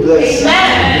they be blessed.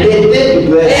 Amen. May they be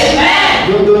blessed. Amen.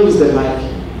 Don't use the mic.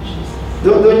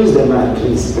 Don't use the mic,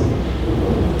 please.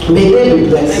 May they be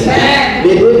blessed. Amen.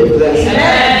 May they be blessed.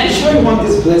 Amen. You sure you want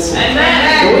this blessing?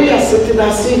 Amen. The way you are sitting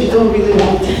there saying you don't really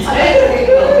want it.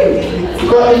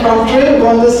 Because if I'm praying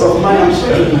abundance of mine, I'm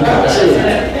sure you can catch it.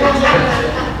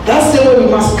 That's the way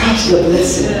we must catch the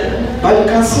blessing. But you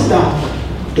can sit down.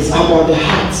 It's about the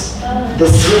heart, the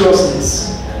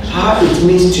seriousness how it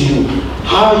means to you,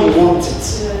 how you want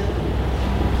it.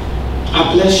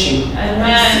 I bless you.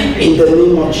 Amen. In the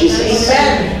name of Jesus.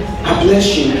 Amen. I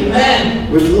bless you.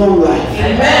 Amen. With long life.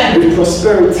 Amen. With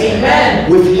prosperity. Amen.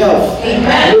 With health.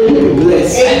 Amen. May you be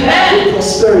blessed. Amen. With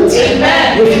prosperity.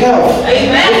 Amen. With health.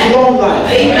 Amen. With long life.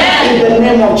 Amen. In the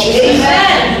name of Jesus.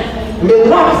 Amen. May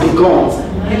lack be gone.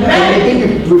 Amen. And may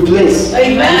it be replaced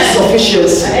Amen. with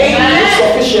sufficiency. Amen.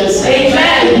 With sufficiency.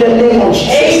 Amen. In the name of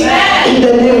Jesus. Amen. In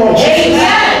the name of Jesus.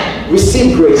 Amen.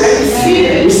 Receive grace. I receive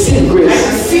it. Receive grace. I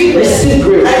receive it. Receive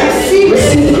grace. I receive it.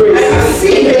 Receive grace. I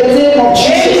receive In it. the name of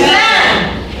Jesus. Amen.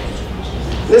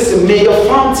 Listen, may your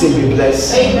fountain be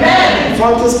blessed. Amen.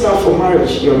 Fountain stand for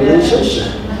marriage, your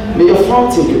relationship. May your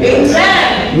fountain be blessed.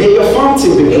 Amen. May your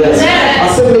fountain be blessed. Amen.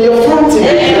 I said, may your fountain be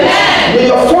blessed. Amen. May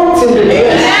your fountain be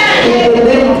blessed. Amen. In the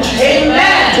name of Jesus.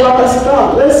 Amen. To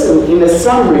understand, listen, in a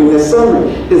summary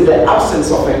is the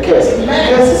absence of a curse.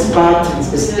 Amen. Curse is bad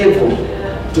things, it's evil.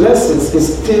 Blessings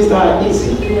is things that are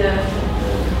easy.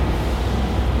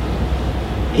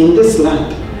 In this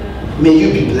land, may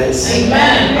you be blessed.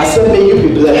 Amen. I said, may you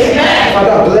be blessed. Amen.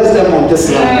 Father, bless them on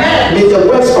this land. Amen. May the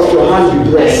works of your hand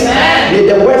be blessed. Amen. May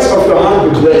the works of your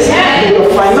hand be blessed. Amen. May your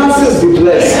finances be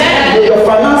blessed. Amen. May your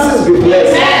finances be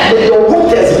blessed. Amen. May your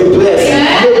workers be blessed.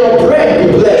 Amen. May your bread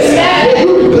be blessed. Amen. May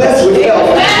you be blessed with health.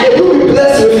 Amen. May you be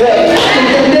blessed with health.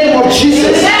 In the name of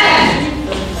Jesus.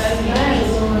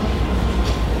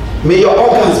 May your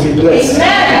organs be blessed.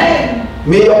 Amen.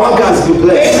 May your organs be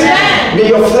blessed. Amen. May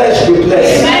your flesh be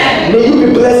blessed. Amen. May you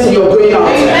be blessed in your going out.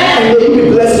 Amen. And may you be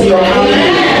blessed in your coming in.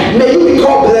 Amen. May you be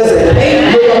called blessed.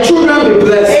 Amen. May your children be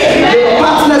blessed. Amen. May your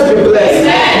partners be blessed.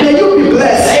 Amen. May you be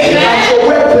blessed. Amen. At your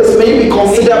workplace, may you be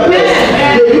considered blessed.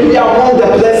 Amen. May you be among the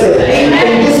blessed. Amen.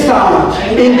 In this town,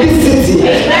 in this city,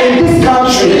 Amen. in this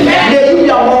country, Amen. may you be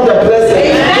among the blessed.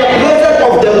 Amen. The blessed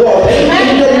of the Lord. Amen.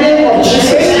 In the name of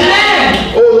Jesus.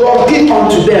 Amen. Oh Lord, give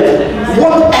unto them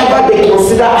whatever they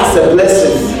consider as a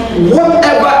blessing.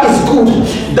 Whatever is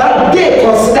good that they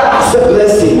consider as a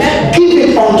blessing, give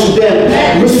it unto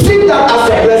them. Receive that as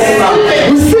a blessing now.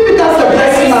 Receive it as a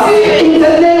blessing now. In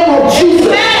the name of Jesus.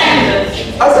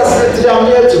 As I said today, I'm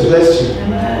here to bless you.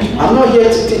 I'm not here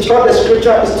to teach. All the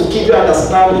scripture is to give you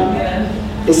understanding.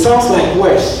 It sounds like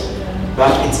words,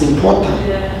 but it's important.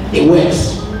 It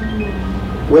works.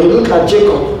 When you look at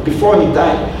Jacob before he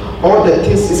died, all the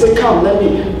things he said, come, let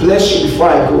me bless you before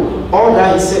I go. All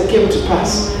that he said came to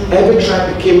pass. Every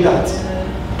tribe became that.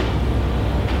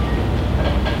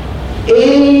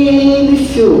 Any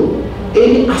field,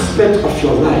 any aspect of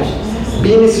your life,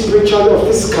 being it spiritually or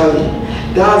physically,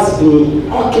 that's been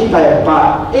occupied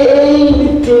by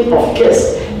anything of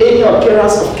curse, any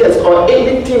occurrence of curse, or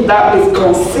anything that is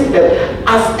considered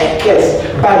as a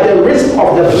curse, by the reason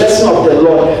of the blessing of the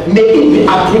Lord, may it be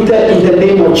uprooted in the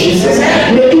name of Jesus.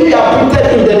 May it be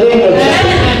uprooted in the name of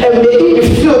Jesus. And may it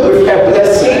be filled with a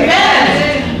blessing.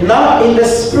 Amen. Now in the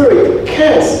spirit,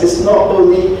 curse is not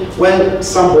only when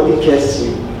somebody curses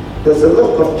you. There's a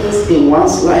lot of things in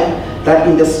one's life that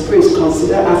in the spirit is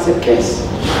considered as a curse.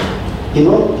 You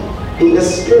know, in the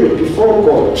spirit, before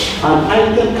God, an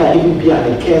item can even be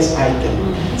an accursed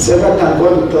item. Several times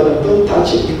God will tell them, don't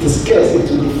touch it, it is cursed, it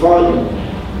will defile you.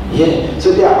 Yeah.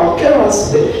 So there are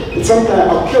occurrences,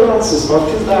 sometimes occurrences or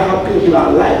things that happen in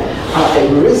our life are a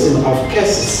reason of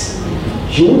curses.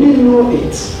 You wouldn't know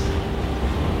it,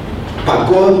 but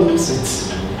God knows it.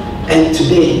 And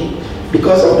today,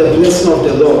 because of the blessing of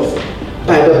the Lord,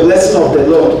 by the blessing of the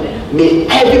Lord, may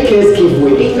every case give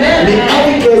way. Amen. May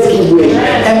every case give way.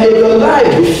 Amen. And may your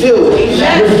life be filled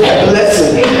Amen. with a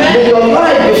blessing. Amen. May your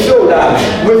life be filled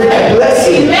with a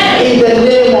blessing. Amen. In the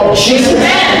name of Jesus.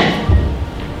 Amen.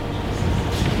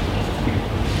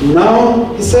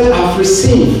 Now, he said, I've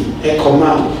received a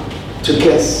command to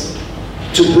curse,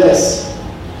 to bless.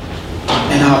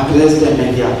 And I've blessed them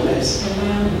and they are blessed.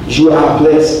 You are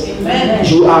blessed. Amen.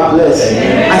 You are blessed.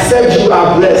 Amen. I said you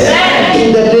are blessed. Amen.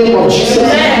 In the name of Jesus.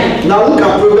 Amen. Now look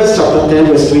at Proverbs chapter 10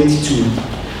 verse 22.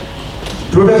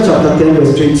 Proverbs chapter 10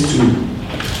 verse 22.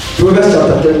 Proverbs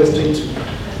chapter 10 verse 22.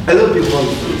 A little bit more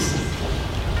please.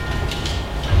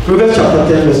 Proverbs chapter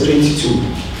 10 verse 22.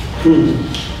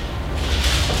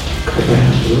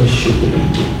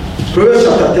 Proverbs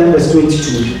chapter 10 verse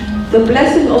 22. The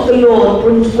blessing of the Lord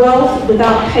brings wealth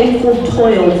without painful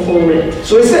toil for it.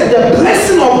 So he said, the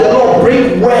blessing of the Lord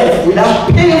brings wealth without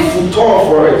painful toil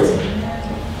for it.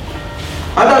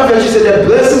 Other version said, the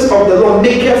blessings of the Lord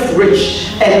maketh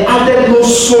rich and added no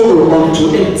sorrow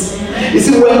unto it. You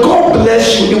see, when God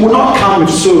bless you, it will not come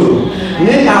with sorrow.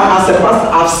 Me, as a pastor,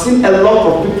 I've seen a lot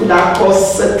of people that call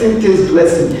certain things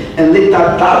blessing, and later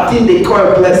that thing they call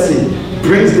a blessing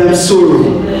brings them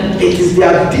sorrow. It is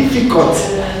their difficult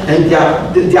and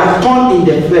their thorn in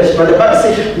the flesh. But the Bible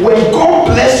says, when God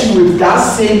bless you with that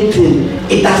same thing,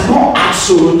 it does not add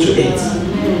sorrow to it.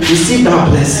 Receive that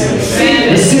blessing.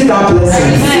 Receive that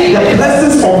blessing. The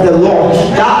blessings of the Lord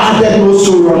that added no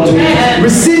sorrow unto it.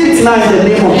 Receive it now in the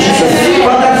name of Jesus.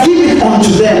 Father, give it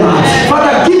unto them.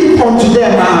 Father, give it unto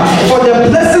them. For the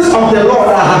blessings of the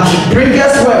Lord bring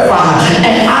us wealth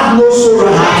and add no sorrow.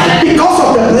 Because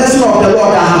of the blessing of the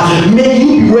Lord, may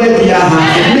you be worthy.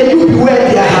 May you be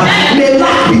worthy. May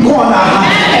lack be gone.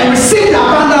 And receive the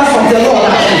abundance of the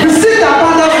Lord. Receive the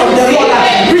abundance of the Lord.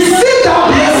 Receive that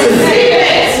blessing.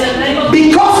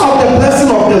 Because of the blessing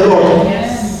of the Lord.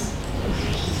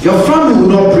 Your family will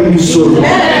not bring you sorrow.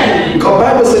 Because the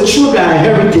Bible says children are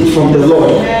heritage from the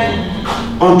Lord.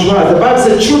 Unto us. The Bible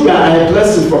says children are a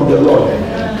blessing from the Lord.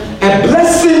 A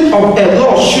blessing of a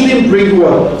Lord shouldn't bring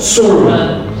what?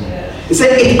 Sorrow. He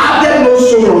said it added no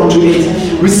sorrow unto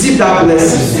it. Receive that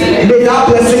blessing. May that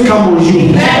blessing come on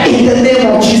you. In the name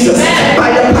of Jesus.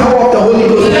 By the power of the Holy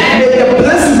Ghost. May the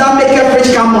blessings that make a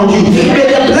rich come on you. May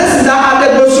the blessings that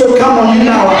added no sorrow come on you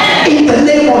now. In the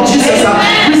name of Jesus.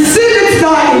 Receive it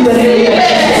now in the name of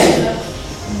Jesus.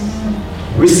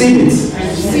 Receive it.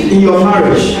 In your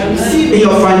marriage, in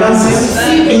your finances,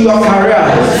 in your career,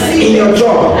 in your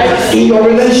job, in your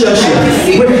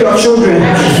relationship with your children.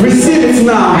 Receive it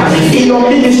now. In your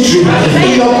ministry,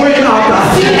 in your going out,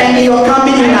 and in your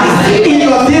coming in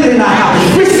your dealing.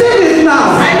 Receive it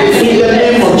now. In the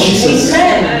name of Jesus.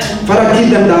 Father, give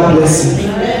them that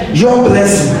blessing. Your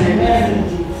blessing.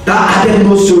 That added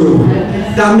no sorrow.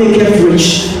 That maketh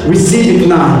rich. Receive it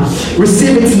now.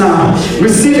 Receive it now.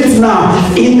 Receive it now.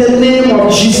 In the name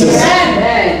of Jesus.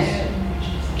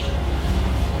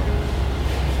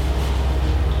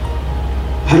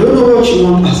 I don't know what you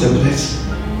want as a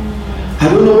blessing. I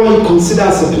don't know what you consider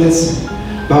as a blessing.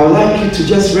 But I would like you to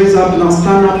just raise up and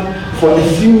stand up for a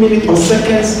few minutes or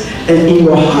seconds and in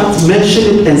your heart mention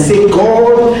it and say,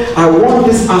 God, I want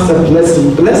this as a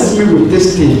blessing. Bless me with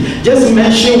this thing. Just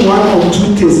mention one or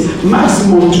two things,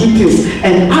 maximum two things,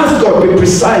 and ask God, be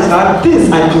precise, that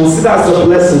this I consider as a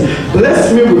blessing.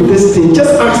 Bless me with this thing.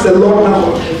 Just ask the Lord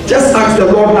now. Just ask the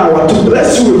Lord now to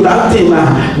bless you with that thing.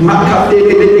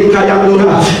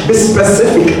 Be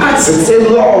specific. Ask it. Say,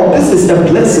 Lord, this is a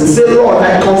blessing. Say, Lord,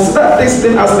 I consider this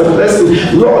thing as a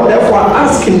blessing. Lord, therefore I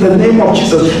ask in the name of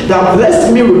Jesus that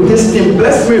bless me with this thing.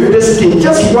 Bless me with this thing.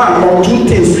 Just one or two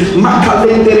things.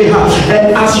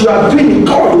 And as you are doing it,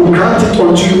 God will grant it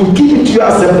unto you. He will give it to you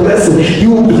as a blessing. He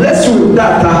will bless you with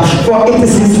that. For it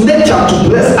is His nature to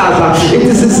bless us. It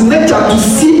is His nature to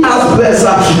see us blessed.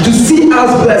 To see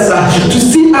us blessed. To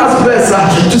see us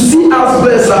blessed. To see us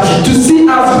blessed. To see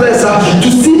us blessed. To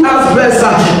see us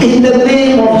blessed. In the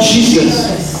name of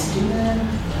Jesus.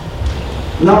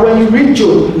 Now when you read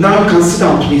Job, now you can sit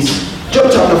down please. Job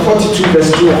chapter 42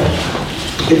 verse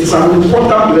 12. It is an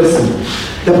important blessing.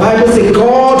 The Bible says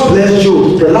God bless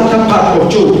Job, the latter part of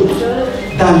Job,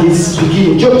 than his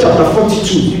beginning. Job chapter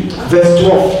 42 verse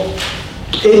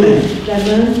 12. Amen.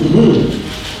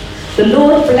 The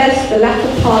Lord blessed the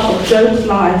latter part of Job's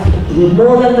life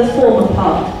more than the former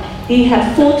part. He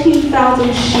had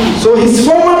 14,000 sheep. So his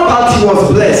former part he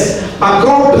was blessed, but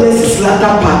God blessed his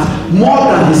latter part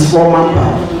more than his former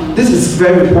part. This is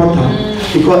very important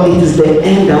because it is the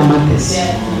end that matters.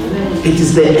 It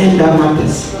is the end that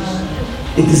matters.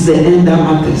 It is the end that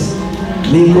matters.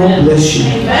 May God bless you.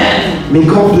 Amen. May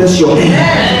God bless your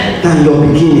end than your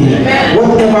beginning. Amen.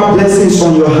 Whatever blessings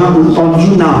on your hand, on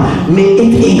you now, may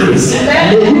it increase.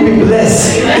 Amen. May you be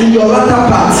blessed in your latter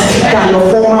part than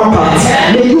your former part.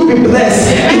 May you be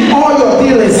blessed in all your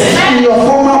dealings in your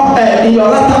former, in your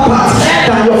latter part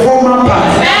than your former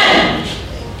part.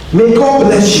 May God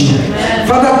bless you.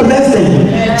 Father, bless them.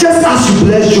 Just as you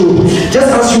bless Job, just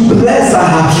as you bless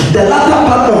the latter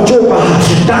part of Job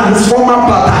than his former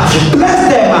part.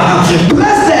 Bless them.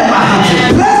 Bless them.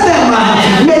 Bless them.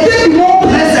 May they be more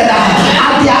blessed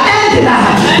at their end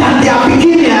than their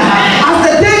beginning. As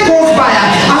the day goes by,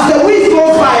 as the week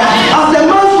goes by, as the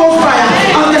month goes by,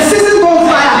 as the season goes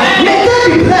by, may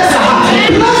they be blessed.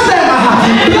 Bless them.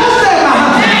 Bless them.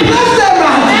 Bless them.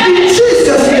 In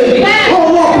Jesus' name.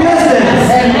 Oh Lord, bless them.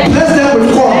 Bless them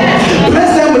with corn.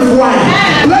 Bless them with wine.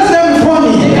 Bless them with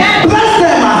honey. Bless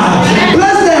them.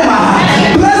 Bless them.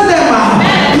 Bless them.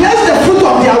 Bless the fruit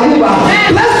of their womb.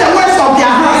 Bless the works of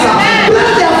their hands.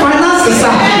 Bless their finances.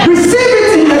 Receive it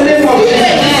in the name of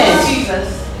Jesus.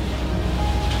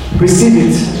 Receive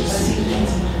it.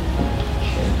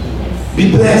 Be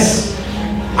blessed.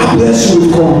 I bless you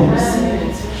with corn.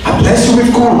 I bless you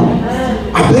with corn.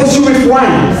 I bless you with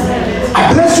wine.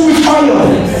 I bless you with oil.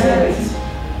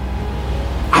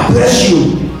 I bless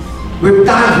you with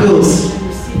dark bills.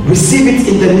 Receive it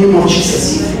in the name of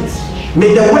Jesus.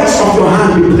 May the works of your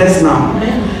hand be blessed now.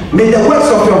 May the works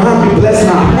of your hand be blessed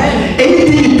now.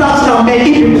 Anything you touch now, may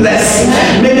it be blessed.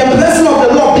 May the blessing of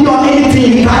the Lord be on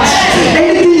anything you touch.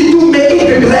 Anything you do, may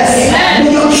it be blessed.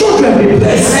 May your children be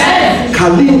blessed.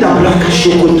 Kalinda Blaka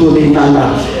Shokoto Lenala.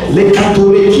 Because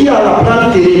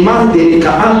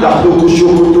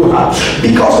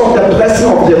of the blessing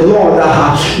of the Lord,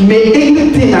 may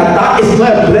anything that is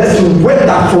not a blessing,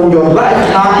 whether from your life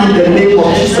now in the name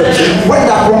of Jesus,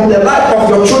 whether from the life of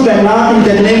your children now in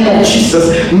the name of Jesus,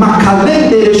 in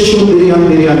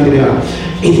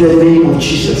the name of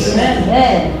Jesus.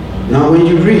 Amen. Now when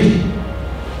you read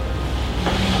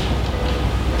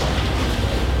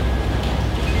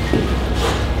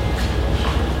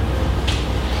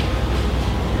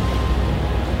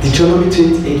Deuteronomy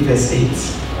 28 verse 8,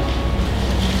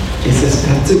 it's a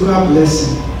particular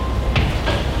blessing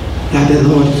that the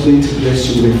Lord is going to bless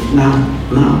you with. Now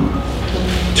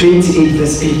 28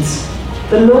 verse 8.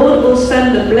 The Lord will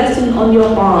send a blessing on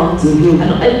your barns and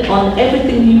on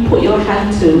everything you put your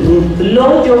hand to. The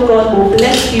Lord your God will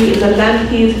bless you in the land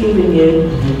He is giving you.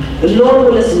 The Lord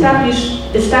will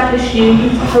establish you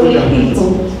holy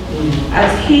people,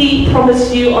 as He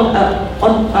promised you on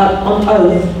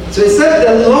oath. So He said,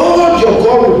 the Lord your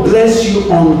God will bless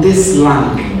you on this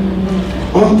land.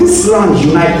 On this land,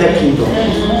 United Kingdom.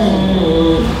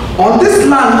 On this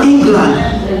land, England.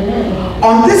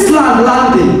 On this land,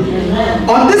 London.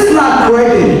 On this land,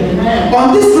 Croydon.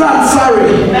 On this land,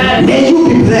 Surrey. May you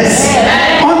be blessed.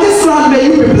 On this land, may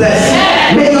you be blessed.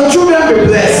 May your children be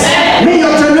blessed. May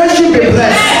your generation be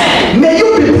blessed. May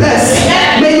you be blessed.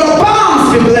 May your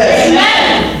barns be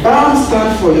blessed. Barns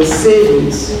stand for your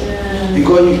savings.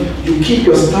 Because you keep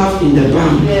your stuff in the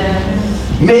bank.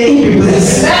 May it be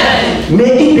blessed.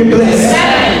 May it be blessed.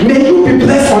 May you be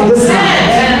blessed on this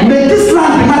land. May this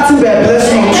land be nothing but a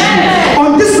blessing unto you.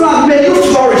 On this land, may you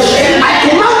flourish. I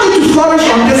command you to flourish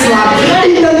on this land.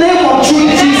 In the name of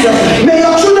Jesus. May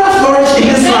your children flourish in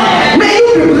this land. May you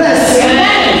be blessed.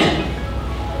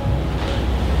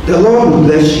 The Lord will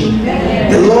bless you.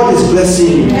 The Lord is blessing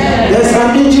you. There's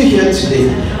an angel here today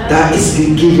that is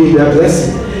giving the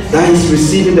blessing. That is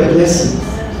receiving the blessing.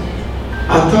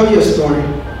 I'll tell you a story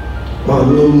about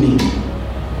lonely.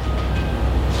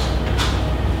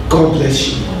 God bless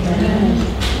you.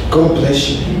 God bless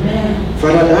you.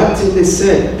 Father, that thing they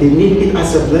said, they need it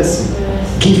as a blessing.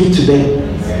 Give it to them.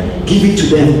 Give it to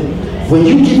them. When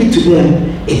you give it to them,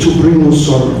 it will bring no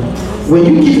sorrow. When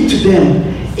you give it to them,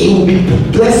 it will be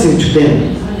a blessing to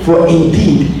them. For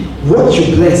indeed, what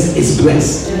you bless is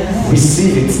blessed.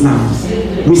 Receive it now.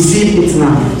 Receive it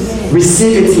now.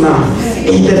 Receive it now.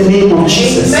 In the name of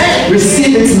Jesus.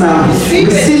 Receive it now.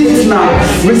 Receive it now.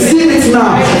 Receive it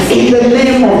now. In the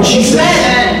name of Jesus.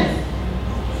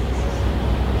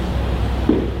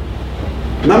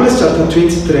 Numbers chapter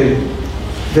 23,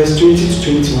 verse 20 to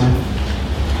 21.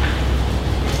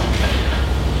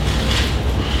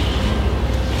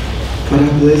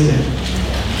 Father, bless them.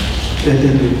 Let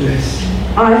them be blessed.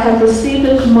 I have received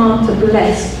a command to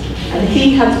bless, and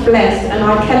He has blessed, and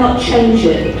I cannot change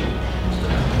it.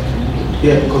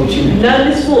 Yeah, continue. No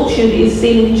misfortune is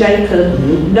seen in Jacob,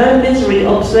 no misery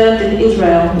observed in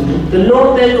Israel. The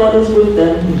Lord their God is with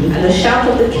them, and the shout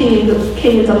of the king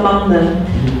is among them.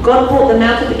 God brought them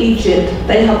out of Egypt.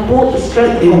 They have brought the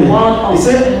strength from wild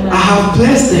oxen. He said, I have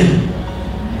blessed them,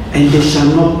 and they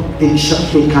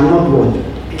cannot what?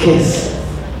 Curse.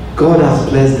 God has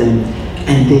blessed them,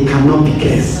 and they cannot be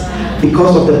cursed.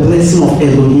 Because of the blessing of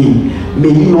Elohim, may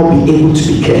you not be able to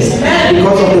be cursed.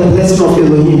 Because of the blessing of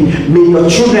Elohim, may your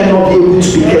children not be able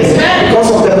to be cursed.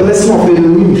 Because of the blessing of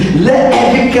Elohim, let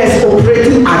every curse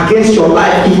operating against your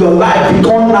life in your life be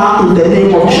gone now in the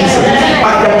name of Jesus.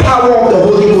 By the power of the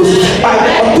Holy Ghost, by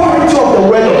the authority of the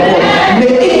word of God,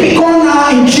 may it be gone now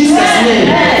in Jesus' name.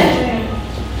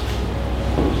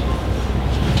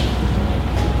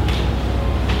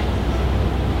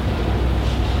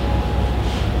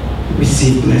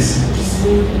 Receive blessing.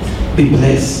 Be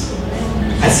blessed.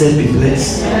 I said be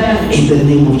blessed. In the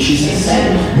name of Jesus.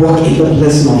 Walk in the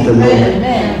blessing of the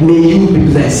Lord. May you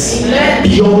be blessed.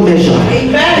 Beyond measure.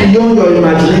 Beyond your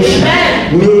imagination.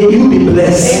 May you be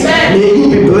blessed. May you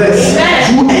be blessed.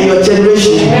 You and your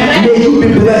generation. May you be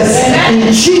blessed.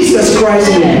 In Jesus Christ's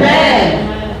name.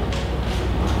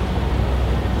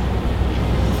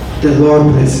 The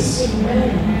Lord blesses.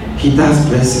 He does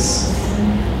blesses.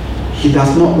 He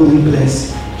does not only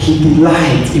bless, He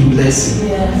delights in blessing.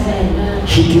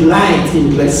 He delights in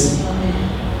blessing.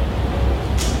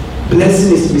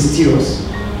 Blessing is mysterious.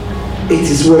 It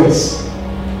is words.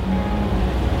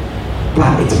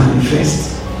 but it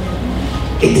manifests.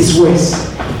 It is worse,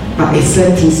 but it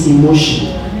sets emotion.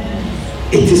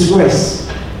 It is worse,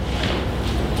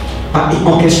 but it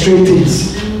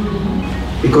orchestrates,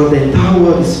 because the entire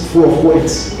world is full of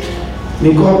words.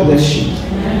 May God bless you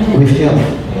with health,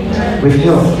 with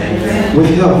health, with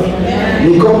health.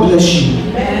 May God bless you,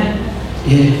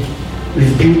 yeah,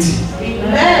 with beauty.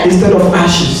 Instead of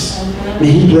ashes,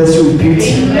 may He bless you with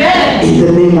beauty. In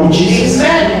the name of Jesus.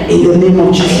 In the name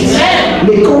of Jesus.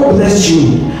 May God bless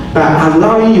you by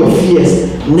allowing your fears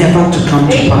never to come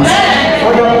to pass.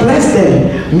 Father, bless them.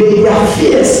 May their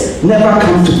fears never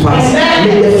come to pass.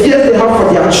 May the fears they have for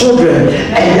their children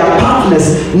and their partners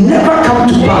never come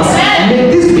to pass. May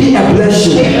this be a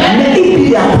blessing. May it be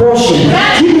their portion.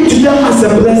 Give it to them as a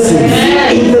blessing.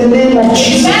 In the name of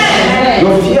Jesus.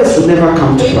 Your fears will never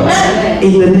come to pass.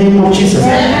 In the name of Jesus.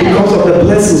 Because of the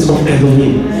blessings of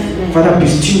Elohim. Father,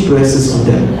 bestow blessings on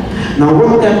them. Now,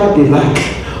 whatever they lack,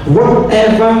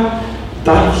 whatever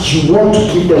that you want to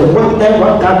give them,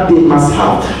 whatever that they must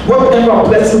have, whatever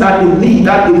blessing that they need,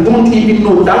 that they don't even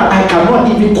know, that I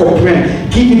cannot even comprehend,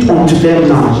 give it unto them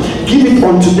now. Give it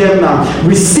unto them now.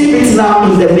 Receive it now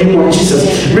in the name of Jesus.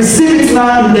 Receive it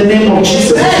now in the name of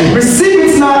Jesus. Receive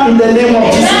it now in the name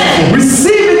of Jesus.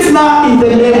 Receive it now in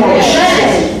the name of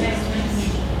Jesus.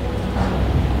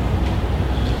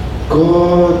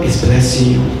 God is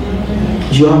blessing you.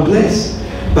 You are blessed.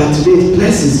 But today's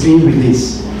blessing is being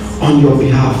released on your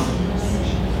behalf.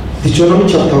 Deuteronomy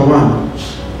chapter 1.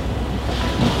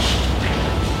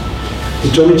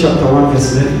 Deuteronomy chapter 1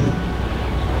 verse 11.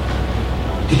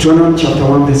 Deuteronomy chapter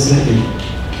 1 verse 11.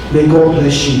 May God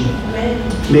bless you.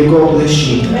 May God bless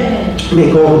you. May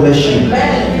God bless you.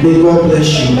 May God bless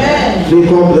you. May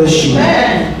God bless you.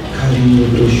 Hallelujah.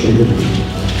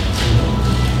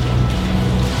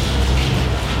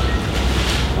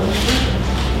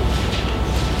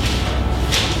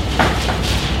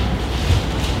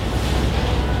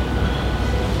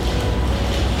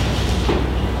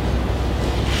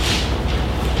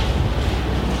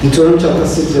 Deuteronomy chapter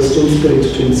 6, verse 23 to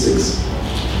 26.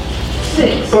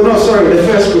 6. Oh no, sorry, the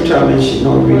first scripture I mentioned.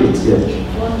 No, read it.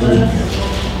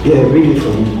 Yeah, read it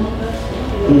for me.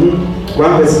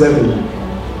 1 verse 11.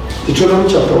 Deuteronomy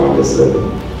chapter 1, verse 11.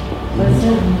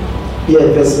 Yeah,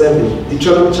 verse 11.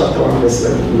 Deuteronomy chapter 1, verse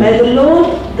 11. May the Lord,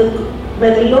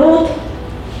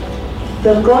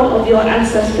 the God of your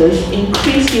ancestors,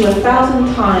 increase you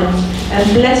 1,000 times and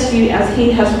bless you as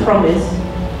He has promised.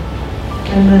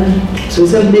 Amen. So he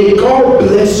said, may God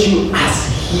bless you as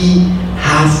He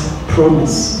has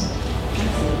promised.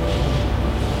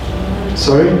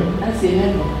 Sorry? That's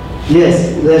 11.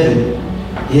 Yes, 11.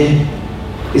 Yeah.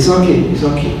 It's okay. It's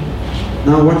okay.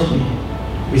 Now watch me.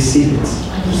 Receive it.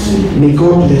 May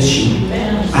God bless you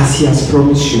as He has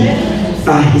promised you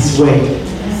by His word.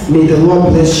 May the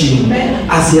Lord bless you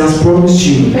as He has promised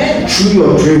you through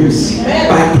your dreams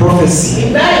by prophecy.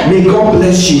 May God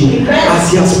bless you as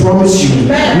He has promised you.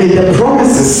 May the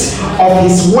promises of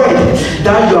His word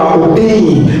that you are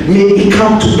obeying, may it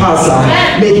come to pass.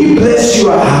 May He bless you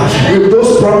with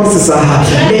those promises.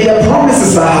 May the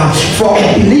promises for a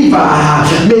believer,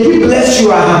 may He bless you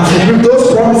with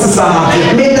those promises.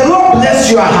 May the Lord bless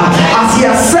you as He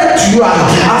has said to you,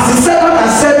 as His servant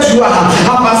has said to you,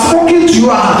 has spoken to you,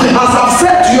 as I've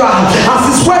said to you, as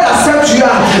His word has said to you.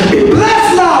 Be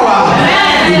blessed now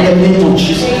in the name of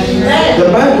Jesus. The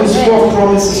Bible is full of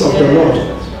promises of the Lord.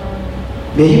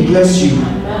 May He bless you.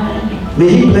 May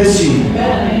He bless you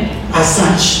as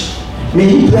such. May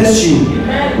He bless you.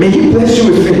 May He bless you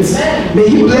with faith. May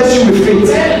He bless you with faith.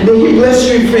 May He bless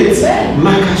you with faith.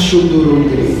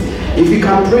 If you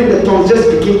can pray in the tongues, just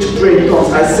begin to pray in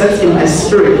tongues. I sense in my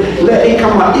spirit, let it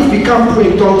come out. If you can't pray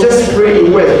in tongues, just pray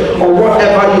in word or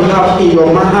whatever you have in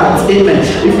your heart. Amen.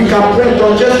 If you can pray in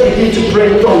tongues, just begin to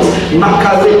pray in tongues.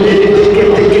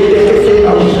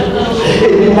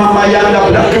 Mama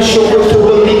yanda blaka shoko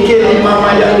to the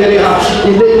mama yanda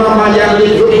ile mama yanda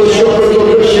shoko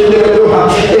to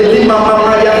shederoha ile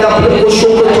mama yanda blaka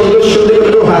shoko to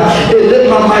shederoha ile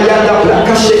mama yanda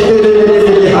blaka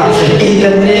shederoha. In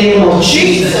the name of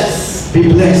Jesus, be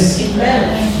blessed.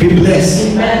 Amen. Be blessed.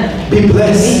 Amen. Be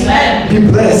blessed. Amen. Be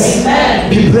blessed. Amen.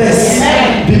 Be blessed.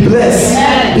 Amen. Be blessed.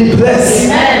 Amen. Be blessed.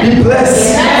 Amen. Be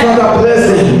blessed. Amen. Father bless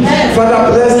them. Father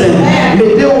bless them. May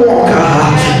they walk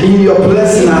in your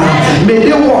blessing. May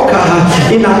they walk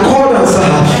in accordance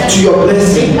to your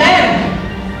blessing.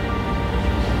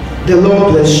 The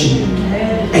Lord bless you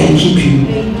and keep you.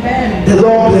 The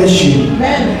Lord bless you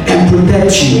and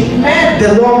protect you. The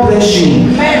Lord bless you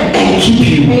and keep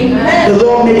you. The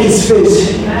Lord make His face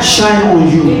shine on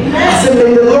you. I said,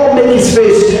 may the Lord make His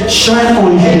face shine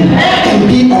on you and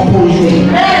be upon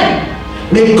you.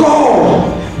 May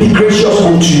God be gracious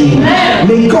unto you.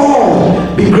 May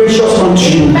God be gracious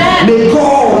unto you. May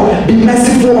God be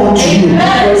merciful unto you.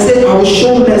 For he said, I will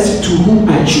show mercy to whom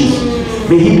I choose.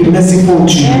 May he be merciful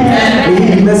unto you. May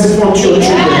he be merciful unto your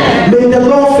children. May the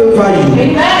Lord favor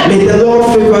you. May the Lord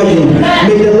favor you.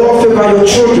 May the Lord favor your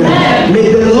children.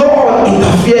 May the Lord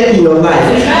interfere in your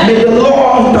life. May the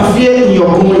Lord interfere in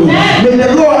your going. May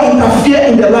the Lord interfere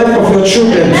in the life of your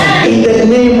children. In the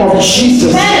name of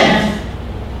Jesus.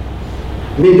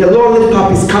 May the Lord lift up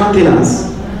his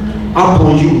countenance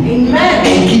upon you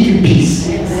and give you peace.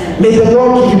 May the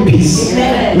Lord give you peace.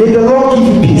 May the Lord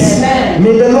give you peace.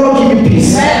 May the Lord give you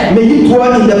peace. May you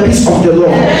dwell in the peace of the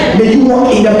Lord. May you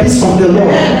walk in the peace of the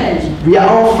Lord. We are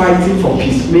all fighting for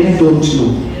peace. Many don't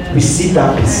know. Receive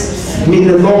that peace. May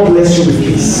the Lord bless you with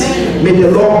peace. May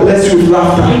the Lord bless you with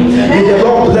laughter. May the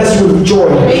Lord bless you with joy.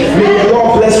 May the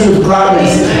Lord bless you with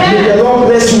gladness. May the Lord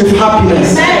bless you with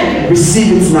happiness.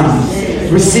 Receive it now.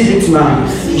 Receive it now.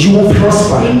 You will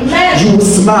prosper. You will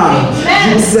smile.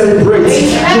 You will celebrate.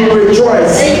 You will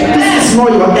rejoice. This is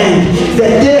not your end. The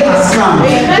day has come.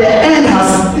 The end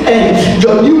has ended.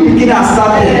 Your new beginning has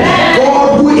started.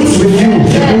 God who is with you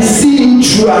will see you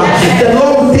through. The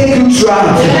Lord will take you through.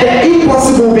 The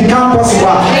impossible will become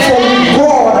possible. For with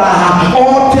God,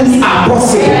 all things are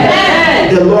possible.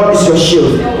 The Lord is your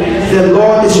shield. The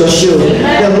Lord is your shield.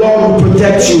 The Lord will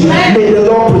protect you. May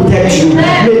the Lord protect you.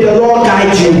 May the Lord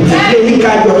guide you. May he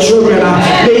guide your children.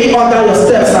 May he order your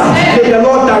steps. May the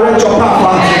Lord direct your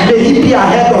path. May he be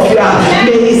ahead of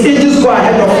you. May his angels go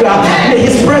ahead of you. May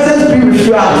his presence be with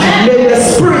you. May the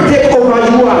Spirit take over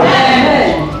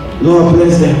you. Lord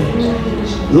bless them.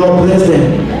 Lord bless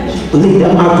them. Lead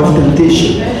them out of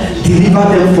temptation. Deliver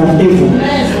them from evil.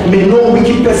 May no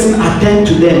wicked person attend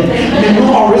to them. May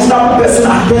no unreasonable person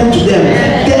attend to them.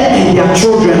 They and their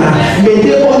children. May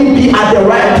they only be at the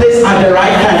right place at the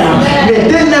right time. May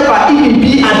they never even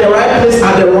be at the right place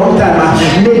at the wrong time.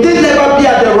 May they never be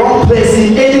at the wrong place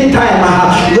in any time.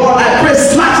 Lord, I pray,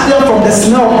 snatch them from the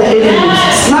snare of the enemy.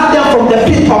 Snatch them from the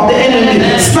pit of the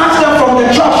enemy. Snatch them from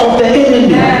the trap of the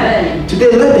enemy.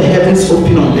 Today, let the heavens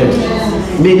open on them.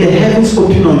 May the heavens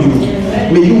open on you.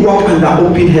 May you walk under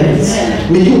open heavens.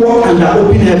 May you walk under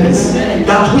open heavens.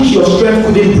 That which your strength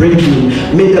couldn't bring you,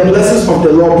 may the blessings of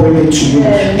the Lord bring it to you.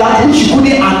 That which you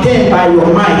couldn't attain by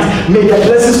your might, may the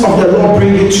blessings of the Lord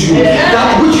bring it to you.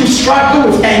 That which you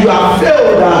struggle with and you have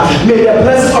failed, may the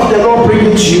blessings of the Lord bring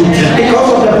it to you. Because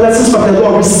of the blessings of the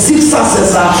Lord, receive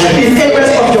success in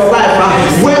areas of your life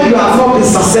where you have not been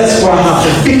successful.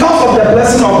 Because of the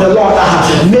blessing of the Lord,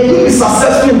 may you be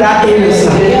successful in that area.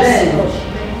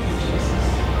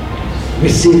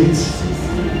 Receive it.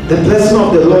 The blessing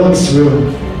of the Lord is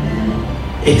real.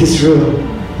 It is real.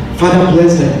 Father,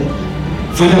 bless them.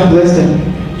 Father, bless them.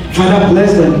 Father,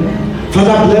 bless them.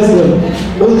 Father, bless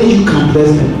them. Only you can bless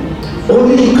them.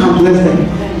 Only you can bless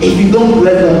them. If you don't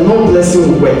bless them, no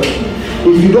blessing will work.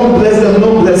 If you don't bless them,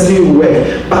 no blessing will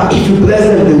work. But if you bless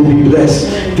them, they will be blessed.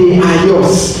 They are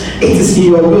yours. It is in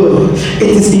your will. It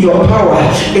is in your power.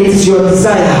 It is your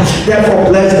desire. Therefore,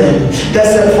 bless them.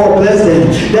 Therefore, bless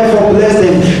them. Therefore, bless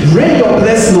them. Rain your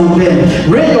blessing on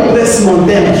them. Rain your blessing on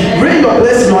them. Rain your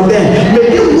blessing on them. May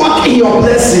they walk in your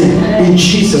blessing in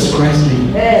Jesus Christ's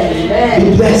name.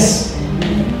 Be blessed.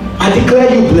 I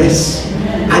declare you blessed.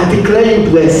 I declare you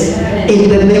blessed in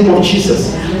the name of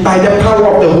Jesus. By the power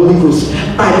of the Holy Ghost,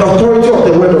 by the authority of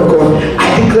the word of God,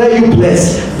 I declare you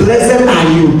blessed. Blessed are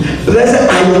you. Blessed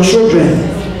are your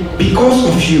children because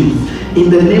of you. In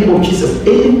the name of Jesus,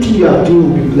 anything you are doing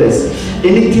will be blessed.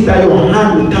 Anything that your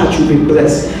hand will touch will be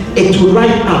blessed. It will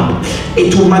light up.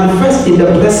 It will manifest in the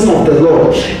blessing of the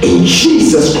Lord. In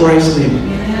Jesus Christ's name.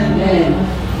 Amen.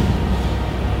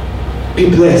 Be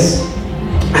blessed.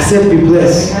 I said be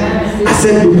blessed. I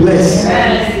said be blessed.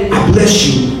 I bless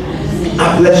you.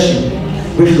 I bless you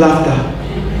with laughter,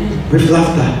 with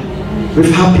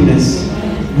happiness,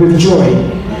 with joy,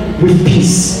 with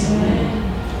peace.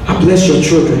 I bless your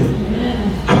children.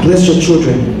 I bless your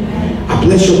children. I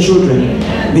bless your children.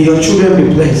 May your children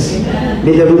be blessed.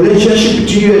 May the relationship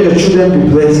between you and your children be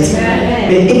blessed.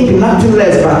 May it be nothing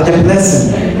less but a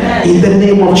blessing. In the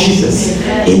name of Jesus.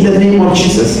 In the name of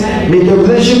Jesus. May the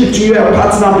relationship between you and your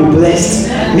partner be blessed.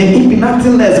 May it be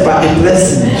nothing less but a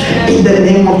blessing. In the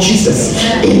name of Jesus.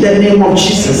 In the name of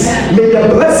Jesus. May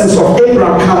the blessings of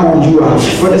Abraham come on you.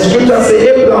 For the scripture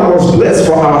says Abraham was blessed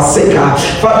for our sake.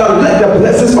 Father, let the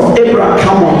blessings of Abraham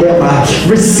come on them.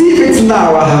 Receive it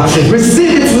now.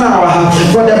 Receive it now.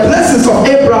 For the blessings of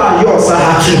Abraham are yours.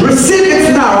 Receive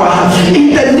it now.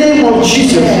 In the name of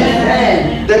Jesus.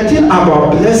 The thing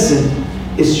about blessing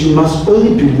is you must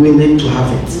only be willing to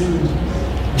have it.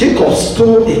 Jacob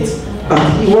stole it, but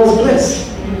he was blessed.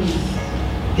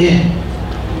 Yeah.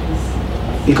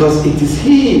 Because it is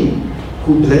him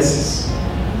who blesses.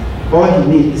 All he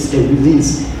needs is a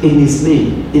release in his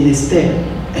name, in his step,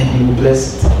 and he will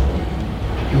bless it.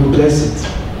 He will bless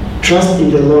it. Trust in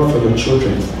the Lord for your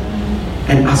children.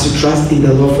 And as you trust in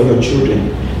the Lord for your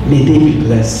children, may they be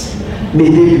blessed. May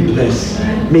they be blessed.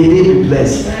 May they be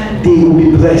blessed. They will be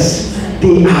blessed.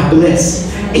 They are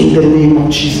blessed in the name of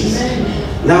Jesus.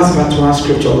 Last but one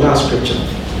scripture, last scripture.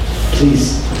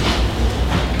 Please.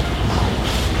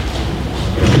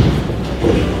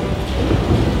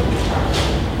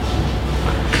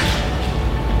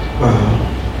 Wow.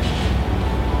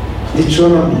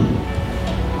 Deuteronomy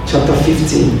chapter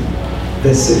 15,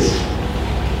 verse 6.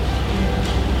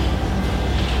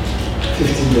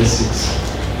 15 verse 6.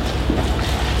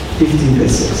 15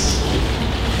 verse 6.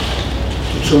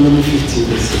 Deuteronomy 15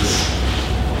 verse 6.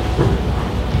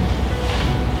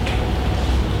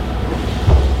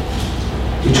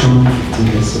 Deuteronomy 15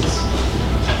 verse 6.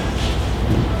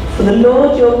 For the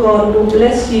Lord your God will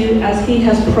bless you as he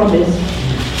has promised,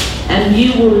 and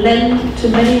you will lend to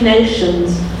many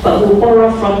nations, but will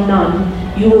borrow from none.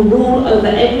 You will rule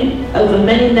over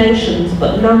many nations,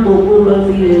 but none will rule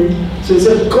over you. So he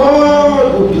said,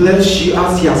 God will bless you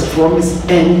as he has promised,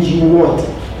 and you what?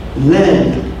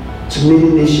 Lend to many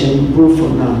nations, you rule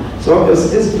from none. So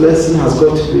obviously this blessing has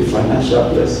got to be a financial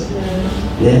blessing.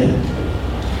 Yeah.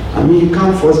 I mean, you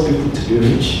can't force people to be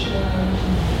rich.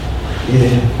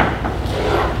 Yeah.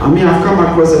 I mean, I've come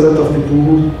across a lot of people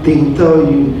who they will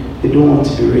tell you they don't want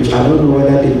to be rich. I don't know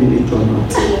whether they mean it or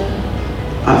not.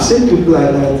 I've seen people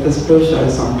like that, especially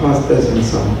some pastors and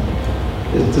some.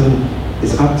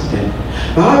 It's up to them.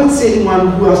 But I haven't seen anyone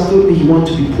who has told me he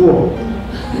wants to be poor.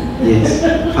 Yes,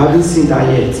 I haven't seen that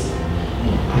yet.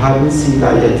 I haven't seen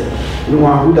that yet.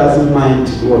 Anyone who doesn't mind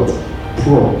what?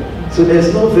 Poor. So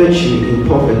there's no virtue in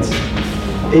poverty.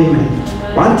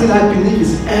 Amen. One thing I believe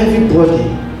is everybody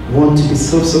wants to be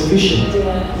self-sufficient.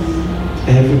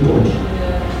 Everybody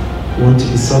wants to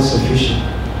be self-sufficient.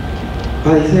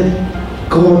 But he said,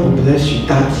 God will bless you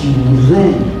that you will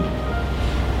lend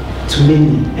to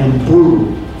many and borrow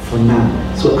for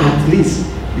none. So at least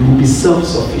you will be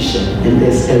self-sufficient and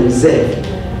there's a reserve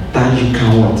that you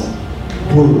can what?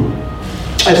 Borrow.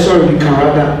 You can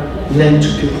rather lend to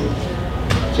people.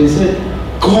 So he said,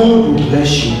 God will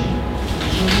bless you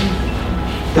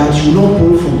that you not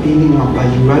borrow from anyone, but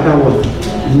you rather what?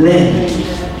 Lend.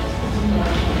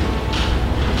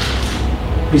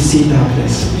 Receive that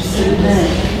blessing.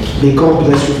 Amen. May God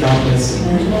bless you with that blessing.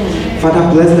 Amen.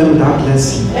 Father, bless them with that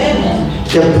blessing. Amen.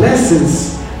 The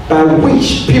blessings by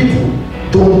which people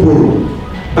don't borrow,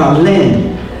 but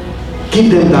lend,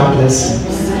 give them that blessing.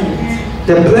 Amen.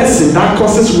 The blessing that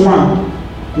causes one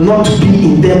not to be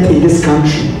in debt in this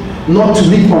country, not to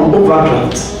live on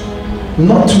overdraft,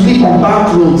 not to live on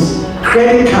bank loans,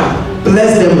 credit card,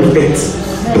 bless them with it.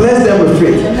 Bless them with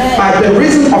it. By the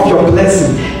reason of your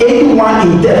blessing, anyone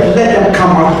in debt, let them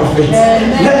come out of it.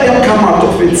 Let them come out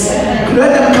of it.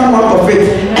 Let them come out of it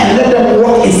and let them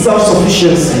walk in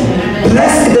self-sufficiency.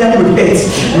 Bless them with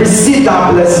it. Receive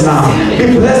that blessing now.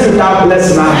 Be blessed with that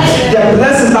blessing now. The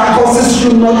blessing that causes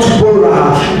you not to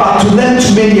borrow, but to lend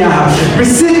to many.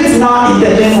 Receive it now in the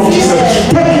name of Jesus.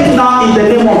 Take it now in the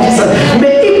name of Jesus.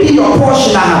 May it be your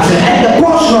portion and the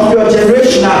portion of your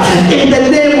generation in the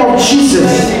name of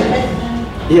Jesus.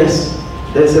 Yes,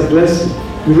 there's a blessing.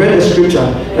 We read the scripture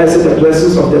that says the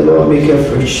blessings of the Lord make us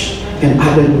rich and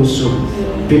added no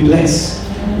sorrow. Be blessed.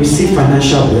 Receive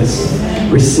financial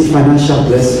blessing. Receive financial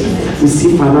blessing.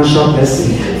 Receive financial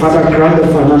blessing. Father, grant the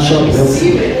financial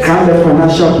blessing. Grant the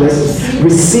financial blessing.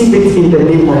 Receive it in the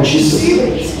name of Jesus.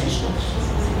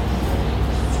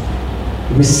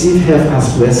 Receive health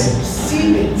as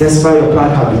blessing. Despite your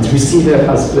bad habits, receive health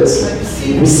as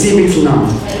blessing. Receive it now.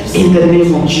 In the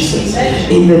name of Jesus.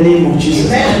 In the name of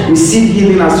Jesus. Receive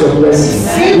healing as your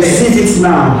blessing. Receive it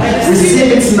now.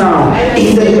 Receive it now.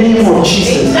 In the name of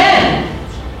Jesus.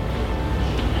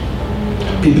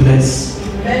 Be blessed.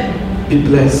 Be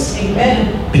blessed.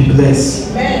 Be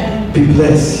blessed. Be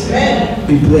blessed.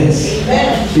 Be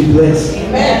blessed. Be blessed.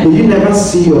 May you never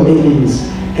see your enemies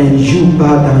and you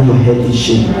bow down your head in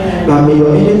shame. But may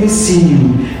your enemies see you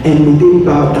and may they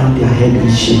bow down their head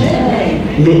in shame.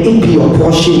 May it be your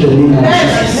portion in the name of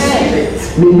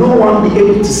Jesus. May no one be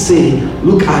able to say,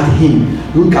 look at him,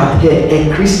 look at her,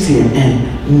 a Christian,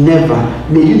 and never.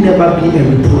 May you never be a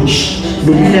reproach.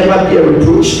 May you never be a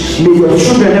reproach. May your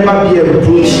children never be a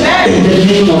reproach. In the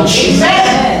name of Jesus.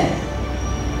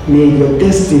 May your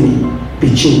destiny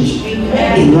be changed.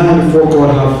 In line with what God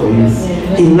has for you.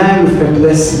 In line with a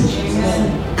blessing.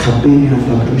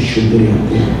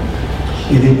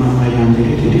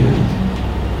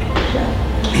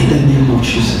 In the name of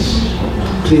Jesus.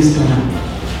 Please stand up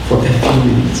for a few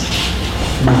minutes.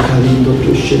 Makalindo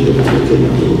to shede de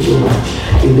kayando to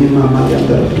ile mama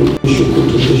yanda to shuku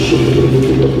to shede de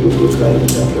kayanda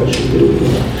to shede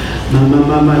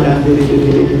mama yanda de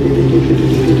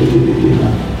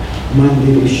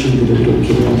mandi shede de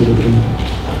kayando.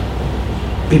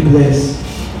 Be blessed.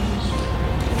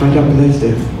 Father, bless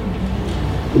them.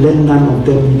 Let none of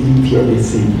them leave here the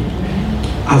same.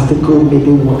 As they go, may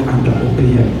they walk under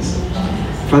open heavens.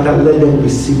 Father, let them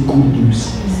receive good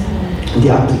news. The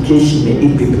application, may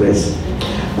it be blessed.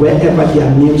 Wherever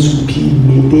their names will be,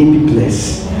 may they be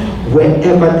blessed.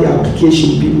 Wherever the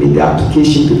application be, may the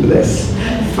application be blessed.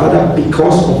 Father,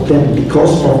 because of them,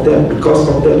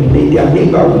 may their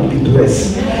neighborhood be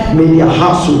blessed. May their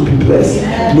household be blessed.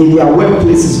 May their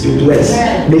workplaces be blessed.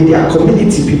 May their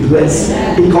community be blessed.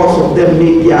 Because of them,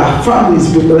 may their families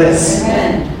be blessed.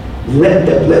 Let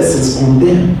the blessings on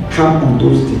them come on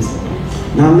those days.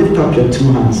 Now lift up your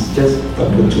two hands. Just lift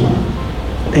up your two hands.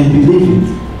 And believe it.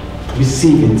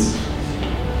 Receive it.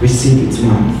 Receive it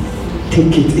now.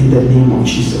 Take it in the name of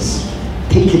Jesus.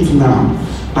 Take it now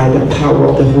by the power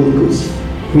of the Holy Ghost.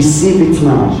 Receive it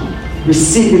now.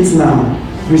 Receive it now.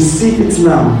 Receive it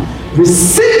now.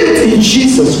 Receive it in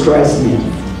Jesus Christ's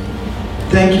name.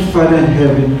 Thank you, Father in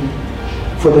heaven,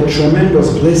 for the tremendous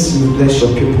blessing you bless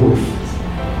your people with.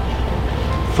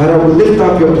 Father, we lift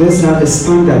up your blessing as a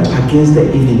standard against the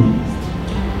enemy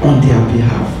on their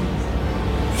behalf.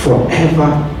 Forever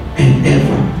and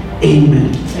ever.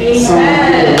 Amen.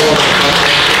 Amen.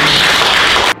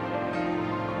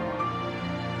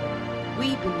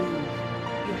 We believe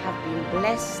you have been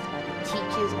blessed by the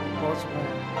teachings of God's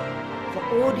Word. For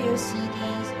audio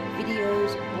CDs,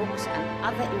 videos, books, and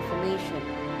other information,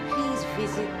 please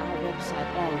visit our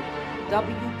website on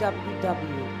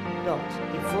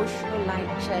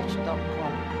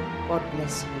www.devotionallightchurch.com. God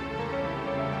bless you.